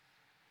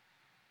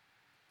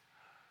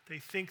 They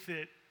think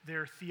that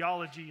their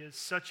theology is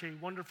such a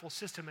wonderful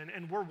system,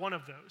 and we're one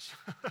of those.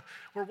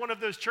 We're one of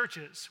those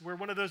churches. We're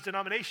one of those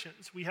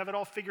denominations. We have it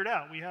all figured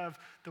out. We have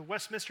the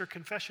Westminster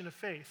Confession of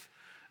Faith.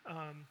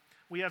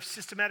 We have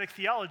systematic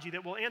theology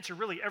that will answer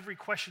really every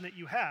question that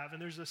you have.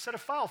 And there's a set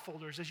of file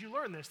folders as you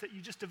learn this that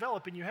you just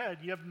develop in your head.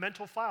 You have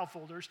mental file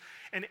folders.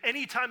 And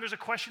anytime there's a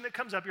question that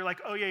comes up, you're like,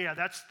 oh, yeah,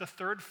 that's the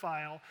third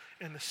file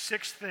and the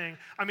sixth thing.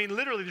 I mean,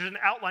 literally, there's an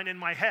outline in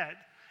my head.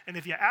 And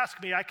if you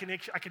ask me, I can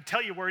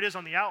tell you where it is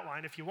on the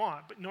outline if you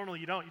want, but normally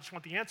you don't. You just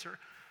want the answer.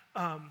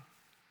 But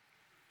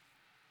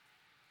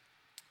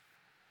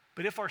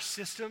if our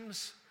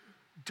systems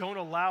don't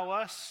allow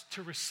us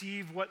to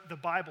receive what the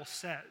Bible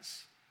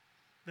says,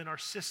 then our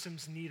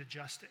systems need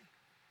adjusting.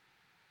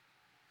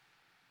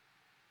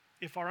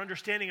 If our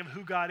understanding of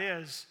who God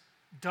is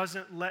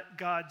doesn't let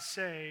God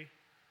say,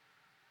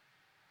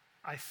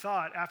 I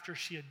thought after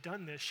she had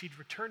done this, she'd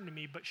return to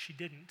me, but she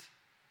didn't,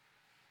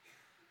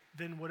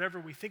 then whatever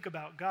we think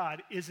about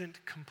God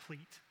isn't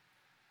complete.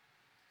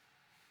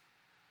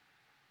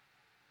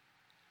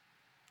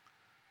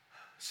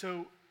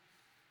 So,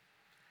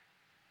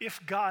 if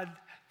God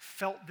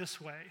felt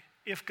this way,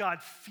 if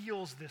God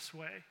feels this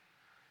way,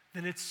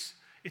 then it's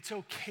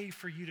okay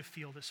for you to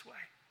feel this way.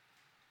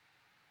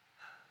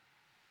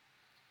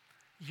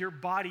 Your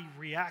body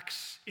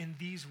reacts in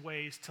these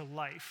ways to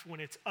life when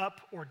it's up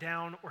or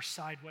down or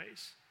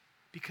sideways,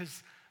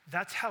 because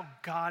that's how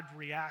God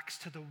reacts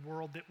to the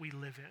world that we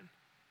live in.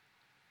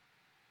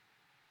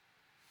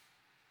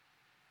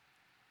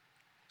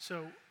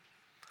 So,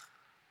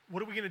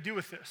 what are we going to do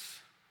with this?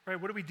 Right?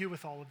 What do we do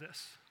with all of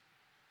this?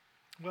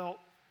 Well,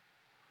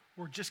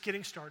 we're just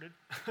getting started,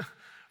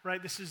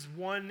 right? This is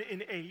 1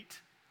 in 8.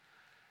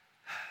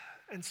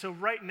 And so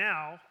right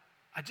now,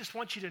 I just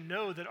want you to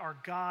know that our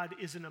God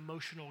is an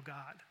emotional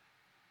God.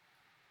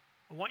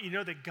 I want you to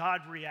know that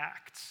God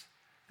reacts,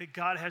 that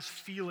God has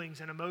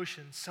feelings and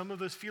emotions. Some of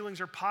those feelings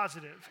are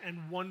positive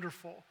and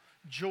wonderful: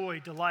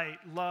 joy, delight,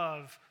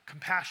 love,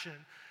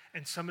 compassion.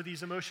 And some of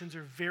these emotions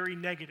are very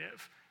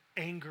negative: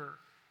 anger,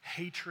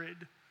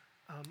 hatred,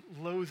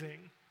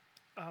 loathing,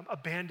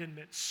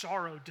 abandonment,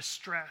 sorrow,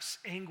 distress,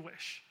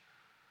 anguish.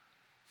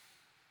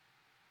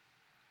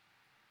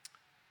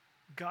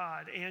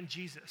 God and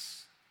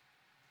Jesus,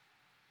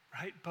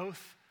 right?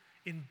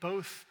 In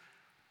both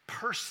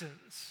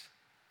persons,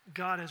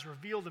 God has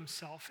revealed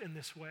himself in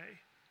this way.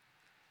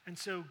 And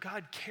so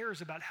God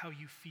cares about how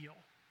you feel.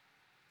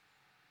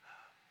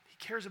 He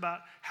cares about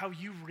how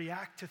you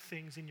react to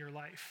things in your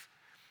life.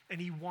 And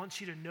he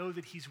wants you to know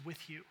that he's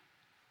with you.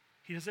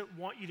 He doesn't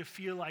want you to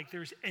feel like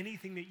there's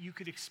anything that you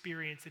could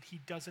experience that he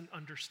doesn't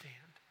understand.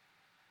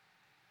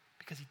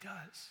 Because he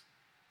does.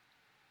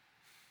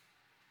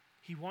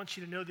 He wants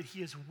you to know that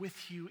he is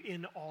with you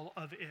in all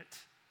of it.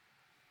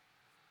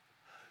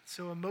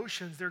 So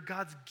emotions, they're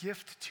God's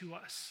gift to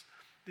us.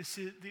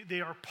 They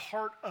are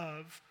part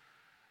of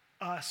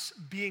us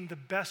being the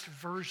best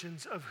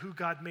versions of who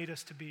God made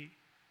us to be.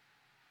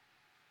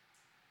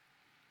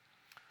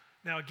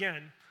 Now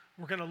again,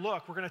 we're going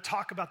to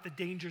talk about the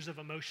dangers of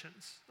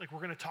emotions. Like, we're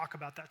going to talk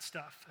about that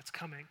stuff that's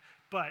coming.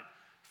 But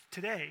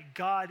today,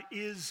 God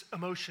is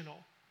emotional.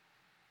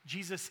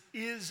 Jesus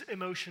is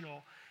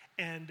emotional.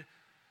 And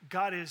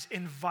God is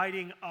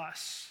inviting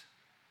us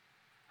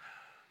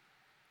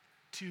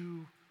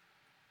to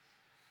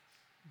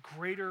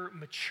greater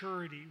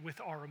maturity with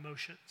our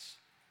emotions.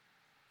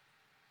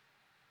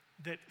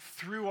 that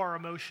through our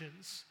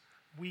emotions,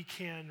 we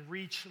can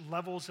reach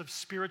levels of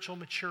spiritual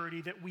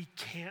maturity that we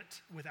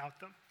can't without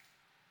them.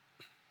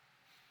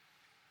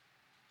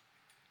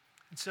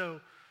 And so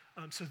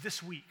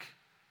this week,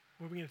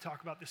 what we're going to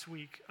talk about this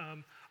week,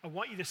 I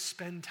want you to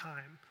spend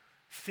time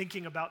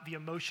thinking about the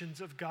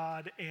emotions of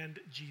God and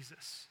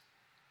Jesus,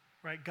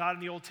 right? God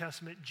in the Old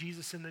Testament,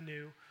 Jesus in the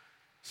New.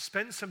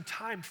 Spend some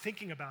time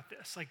thinking about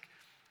this,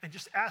 and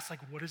just ask,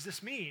 what does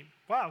this mean?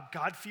 Wow,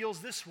 God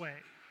feels this way.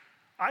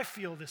 I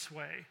feel this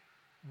way.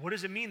 What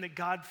does it mean that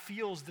God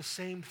feels the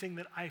same thing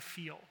that I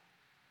feel?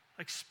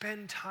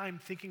 Spend time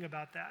thinking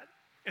about that.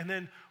 And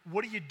then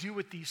what do you do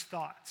with these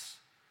thoughts?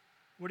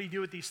 What do you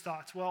do with these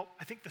thoughts? Well,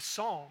 I think the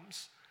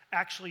Psalms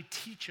actually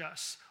teach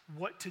us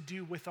what to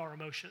do with our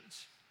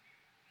emotions.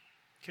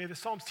 Okay, the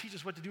Psalms teach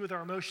us what to do with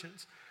our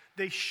emotions.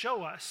 They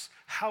show us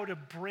how to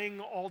bring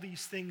all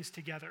these things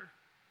together.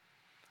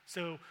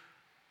 So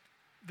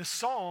the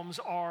Psalms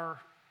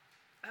are,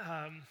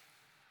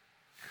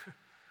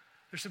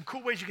 there's some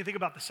cool ways you can think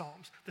about the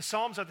Psalms. The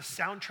Psalms are the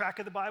soundtrack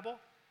of the Bible,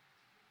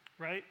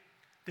 right?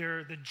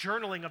 They're the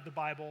journaling of the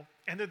Bible,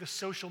 and they're the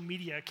social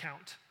media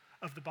account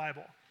of the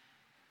Bible.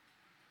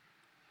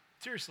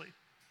 Seriously.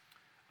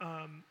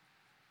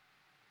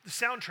 The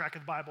soundtrack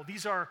of the Bible.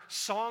 These are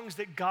songs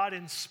that God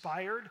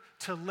inspired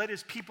to let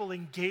his people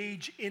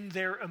engage in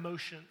their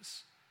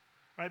emotions,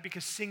 right?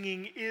 Because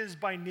singing is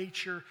by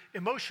nature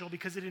emotional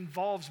because it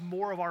involves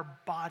more of our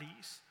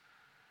bodies.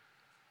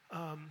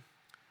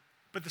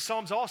 But the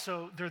Psalms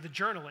also, they're the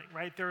journaling,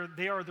 right?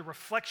 They are the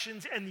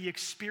reflections and the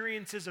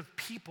experiences of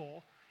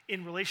people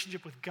in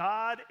relationship with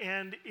God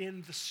and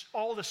in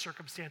all the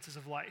circumstances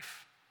of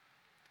life.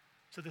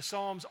 So the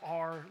Psalms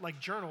are like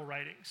journal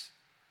writings.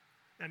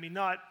 I mean,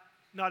 not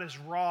as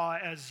raw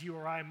as you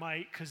or I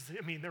might, because,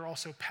 they're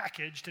also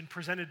packaged and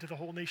presented to the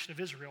whole nation of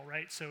Israel,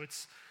 right? So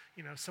it's,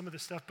 some of the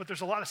stuff, but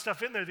there's a lot of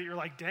stuff in there that you're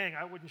like, dang,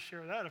 I wouldn't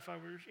share that if I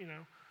were,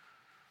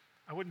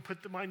 I wouldn't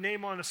put my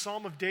name on a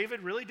Psalm of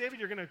David. Really, David?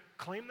 You're going to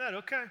claim that?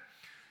 Okay.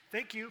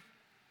 Thank you.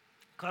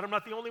 Glad I'm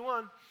not the only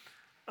one.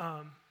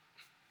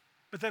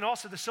 But then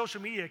also the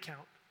social media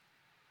account,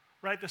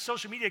 right? The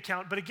social media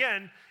account. But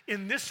again,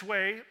 in this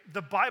way,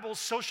 the Bible's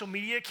social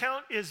media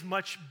account is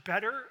much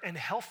better and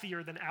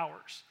healthier than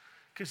ours.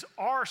 Because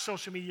our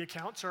social media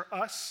accounts are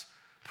us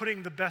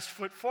putting the best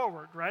foot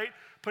forward, right?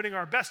 Putting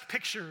our best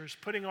pictures,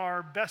 putting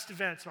our best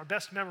events, our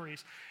best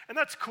memories. And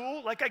that's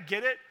cool. I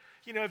get it.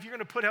 If you're going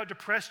to put how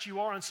depressed you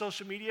are on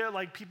social media,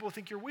 people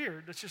think you're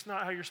weird. That's just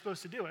not how you're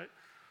supposed to do it.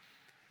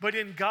 But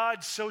in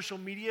God's social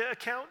media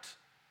account,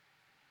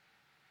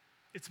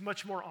 it's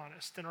much more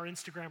honest than our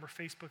Instagram or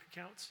Facebook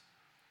accounts.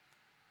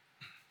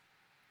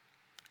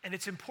 And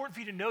it's important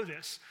for you to know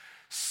this.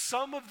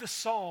 Some of the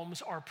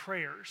Psalms are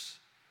prayers,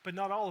 but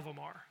not all of them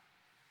are.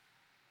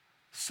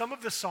 Some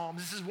of the Psalms,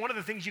 this is one of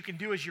the things you can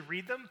do as you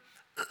read them.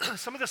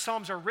 Some of the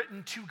Psalms are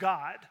written to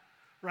God,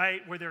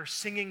 right? Where they're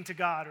singing to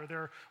God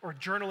or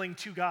journaling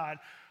to God.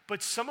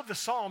 But some of the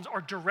Psalms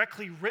are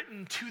directly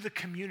written to the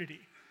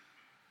community.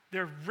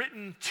 They're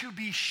written to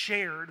be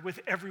shared with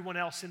everyone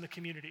else in the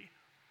community.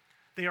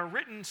 They are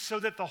written so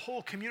that the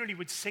whole community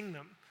would sing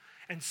them.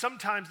 And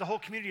sometimes the whole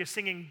community is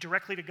singing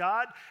directly to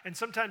God, and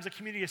sometimes the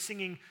community is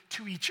singing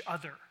to each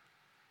other.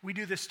 We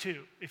do this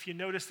too. If you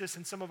notice this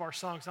in some of our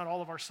songs, not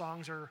all of our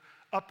songs are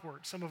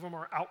upward. Some of them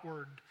are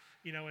outward,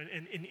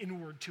 and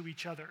inward to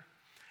each other.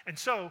 And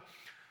so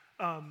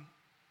the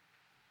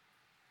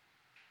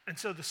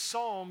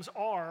Psalms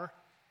are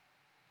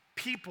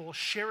people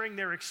sharing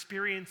their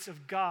experience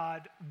of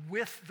God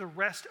with the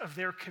rest of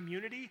their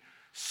community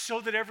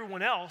so that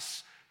everyone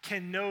else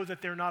can know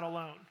that they're not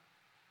alone.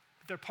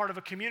 They're part of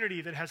a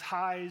community that has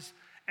highs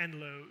and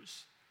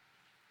lows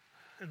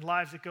and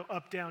lives that go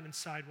up, down, and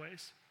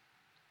sideways.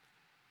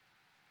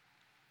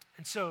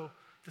 And so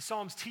the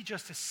Psalms teach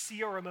us to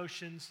see our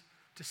emotions,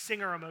 to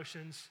sing our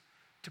emotions,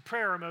 to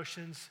pray our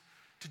emotions,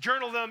 to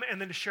journal them, and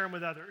then to share them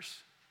with others.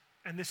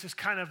 And this is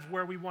kind of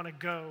where we want to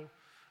go.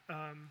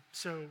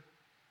 So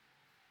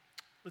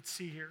let's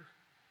see here.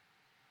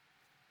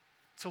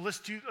 So let's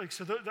do,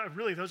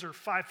 really those are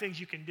 5 things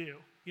you can do.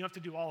 You don't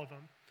have to do all of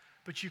them.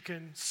 But you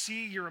can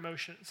see your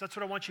emotions. That's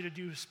what I want you to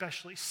do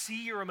especially.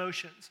 See your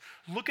emotions.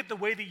 Look at the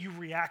way that you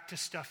react to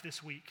stuff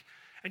this week.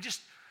 And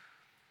just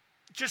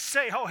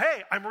say, oh,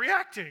 hey, I'm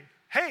reacting.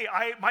 Hey,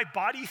 my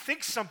body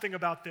thinks something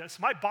about this.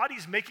 My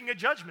body's making a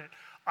judgment.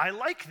 I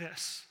like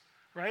this,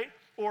 right?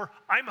 Or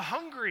I'm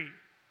hungry,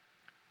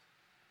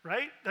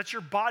 right? That's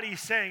your body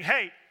saying,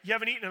 hey, you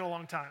haven't eaten in a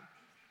long time,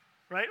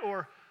 right?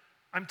 Or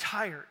I'm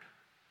tired.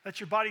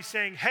 That's your body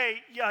saying, hey,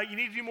 yeah, you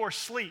need to do more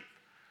sleep.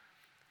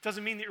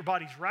 Doesn't mean that your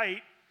body's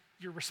right.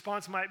 Your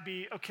response might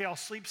be, okay, I'll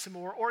sleep some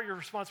more. Or your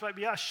response might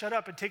be, shut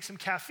up and take some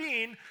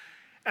caffeine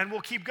and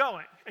we'll keep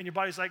going. And your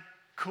body's like,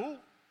 cool,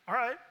 all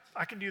right,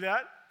 I can do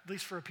that, at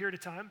least for a period of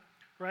time,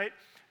 right?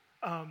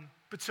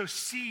 But so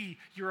see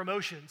your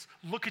emotions.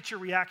 Look at your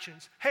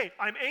reactions. Hey,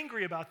 I'm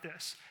angry about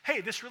this.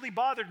 Hey, this really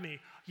bothered me.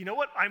 You know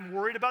what? I'm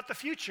worried about the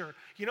future.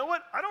 You know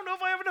what? I don't know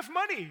if I have enough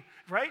money,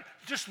 right?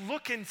 Just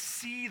look and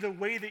see the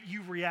way that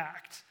you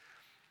react.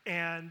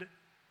 And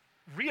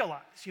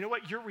realize, you know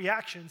what, your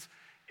reactions,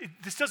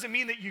 this doesn't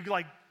mean that you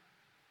like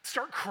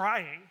start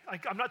crying.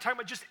 Like, I'm not talking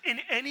about just in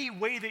any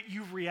way that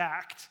you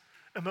react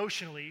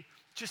emotionally,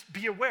 just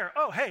be aware,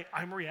 oh, hey,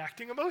 I'm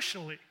reacting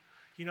emotionally.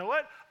 You know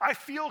what? I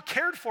feel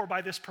cared for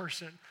by this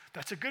person.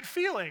 That's a good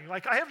feeling.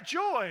 Like, I have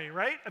joy,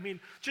 right? I mean,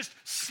 just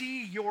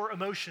see your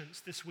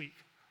emotions this week.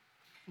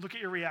 Look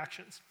at your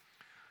reactions.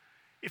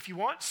 If you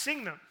want,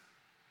 sing them,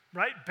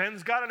 right?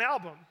 Ben's got an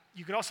album.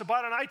 You can also buy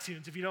it on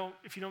iTunes if you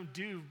don't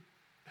do,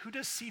 who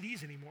does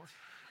CDs anymore?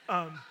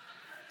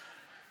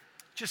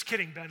 Just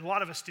kidding, Ben. A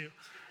lot of us do.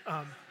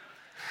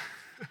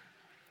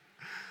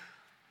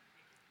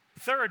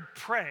 Third,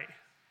 pray.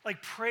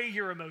 Like, pray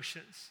your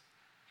emotions.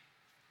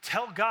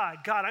 Tell God,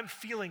 I'm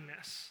feeling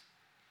this.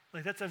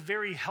 Like, that's a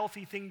very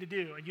healthy thing to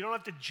do. And you don't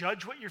have to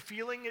judge what you're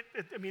feeling.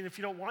 I mean, if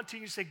you don't want to,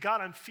 you say,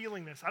 God, I'm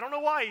feeling this. I don't know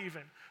why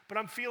even, but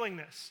I'm feeling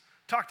this.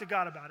 Talk to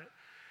God about it.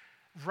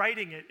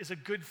 Writing it is a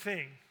good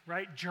thing,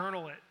 right?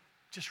 Journal it.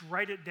 Just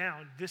write it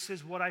down. This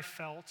is what I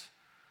felt.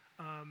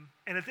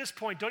 And at this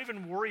point, don't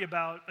even worry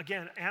about,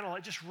 again,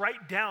 analyze. Just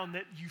write down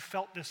that you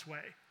felt this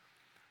way.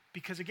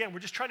 Because again, we're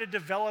just trying to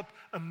develop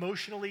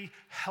emotionally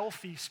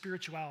healthy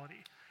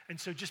spirituality. And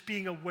so just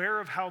being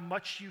aware of how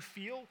much you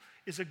feel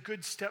is a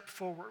good step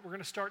forward. We're going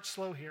to start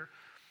slow here.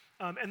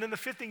 And then the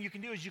fifth thing you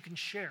can do is you can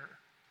share.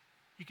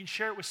 You can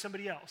share it with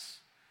somebody else.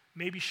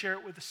 Maybe share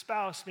it with a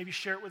spouse. Maybe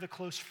share it with a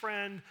close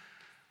friend.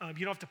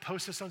 You don't have to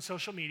post this on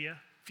social media.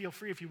 Feel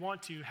free if you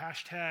want to.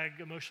 Hashtag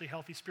Emotionally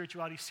Healthy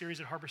Spirituality Series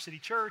at Harbor City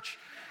Church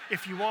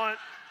if you want.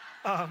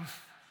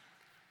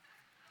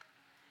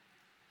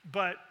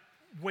 But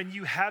when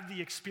you have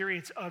the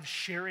experience of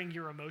sharing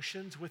your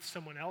emotions with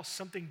someone else,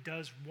 something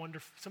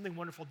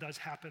wonderful does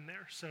happen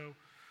there. So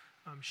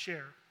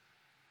share.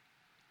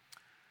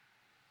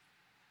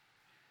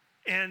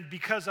 And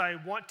because I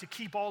want to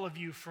keep all of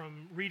you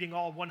from reading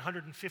all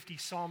 150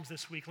 Psalms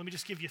this week, let me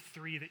just give you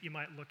 3 that you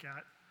might look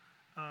at.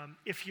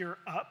 If you're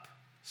up,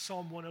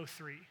 Psalm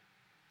 103.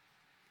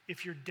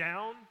 If you're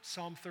down,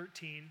 Psalm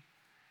 13.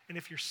 And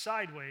if you're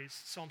sideways,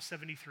 Psalm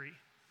 73.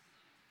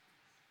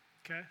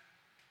 Okay?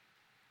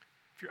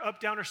 If you're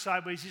up, down, or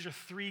sideways, these are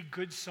 3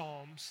 good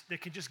Psalms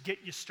that can just get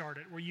you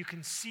started, where you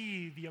can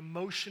see the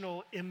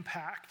emotional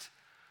impact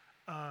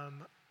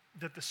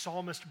that the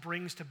psalmist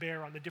brings to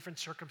bear on the different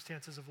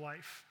circumstances of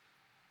life.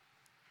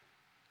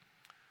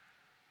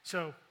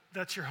 So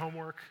that's your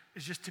homework,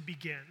 is just to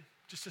begin,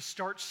 just to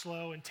start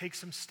slow and take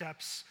some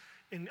steps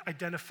in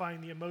identifying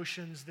the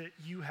emotions that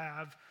you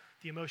have,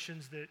 the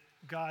emotions that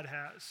God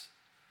has,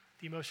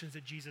 the emotions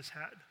that Jesus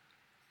had.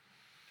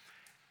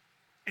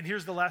 And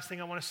here's the last thing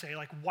I want to say.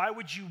 Like, why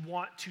would you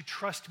want to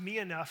trust me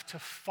enough to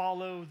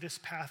follow this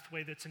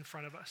pathway that's in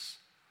front of us?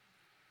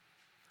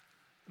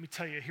 Let me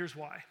tell you, here's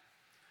why.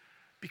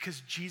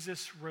 Because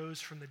Jesus rose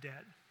from the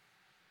dead.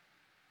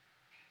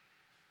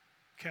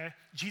 Okay?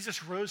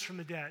 Jesus rose from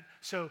the dead.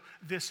 So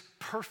this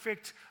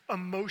perfect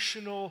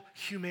emotional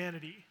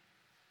humanity,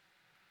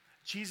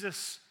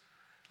 Jesus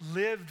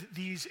lived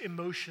these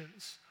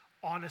emotions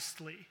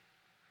honestly.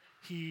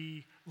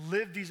 He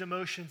lived these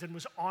emotions and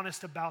was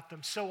honest about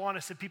them, so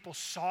honest that people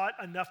saw it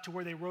enough to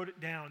where they wrote it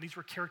down. These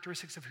were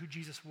characteristics of who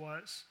Jesus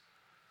was.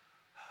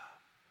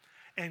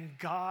 And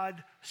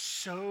God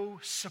so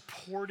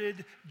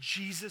supported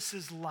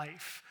Jesus'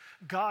 life.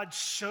 God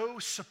so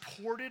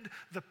supported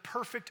the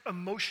perfect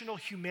emotional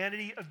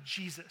humanity of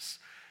Jesus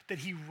that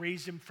he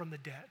raised him from the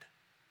dead.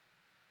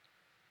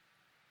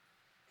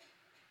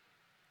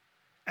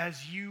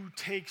 As you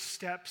take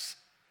steps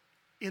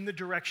in the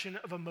direction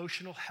of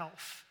emotional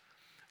health,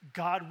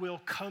 God will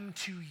come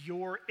to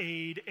your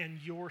aid and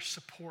your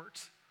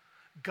support.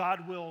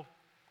 God will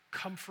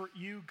comfort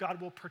you.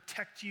 God will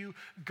protect you.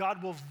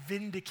 God will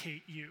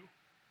vindicate you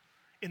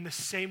in the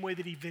same way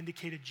that he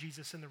vindicated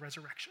Jesus in the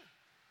resurrection.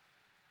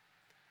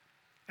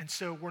 And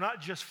so we're not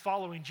just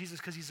following Jesus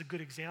because he's a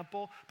good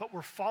example, but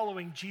we're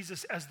following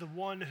Jesus as the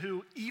one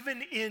who,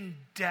 even in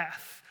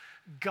death,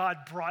 God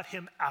brought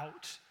him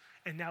out,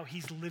 and now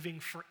he's living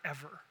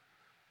forever.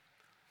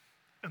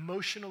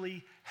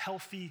 Emotionally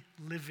healthy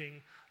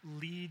living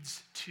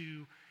leads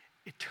to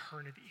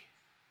eternity.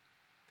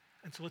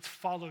 And so let's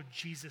follow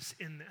Jesus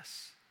in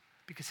this,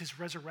 because his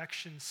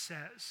resurrection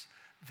says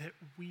that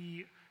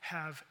we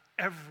have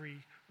every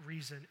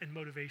reason and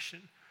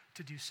motivation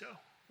to do so.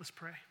 Let's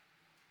pray.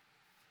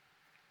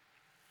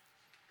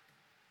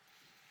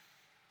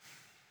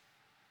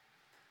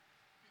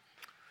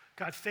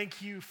 God,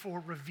 thank you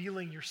for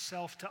revealing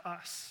yourself to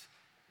us.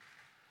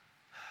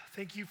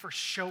 Thank you for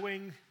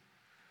showing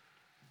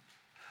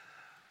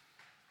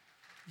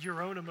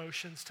your own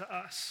emotions to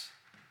us.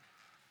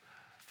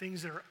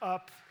 Things that are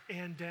up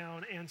and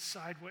down and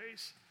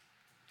sideways.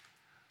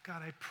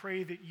 God, I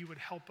pray that you would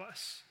help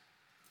us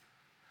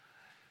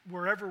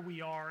wherever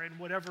we are and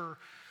whatever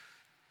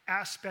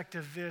aspect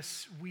of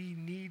this we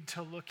need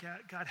to look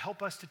at. God,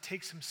 help us to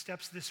take some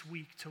steps this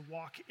week to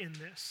walk in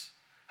this.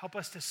 Help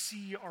us to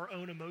see our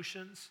own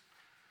emotions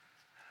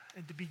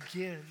and to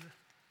begin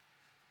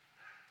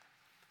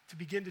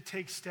to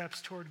take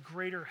steps toward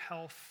greater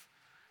health,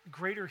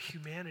 greater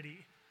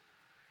humanity,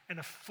 and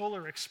a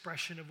fuller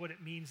expression of what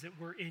it means that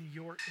we're in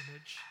your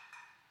image.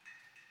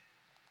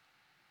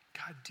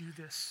 God, do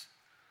this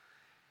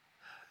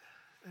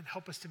and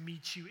help us to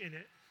meet you in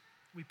it.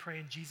 We pray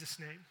in Jesus'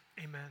 name,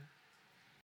 amen.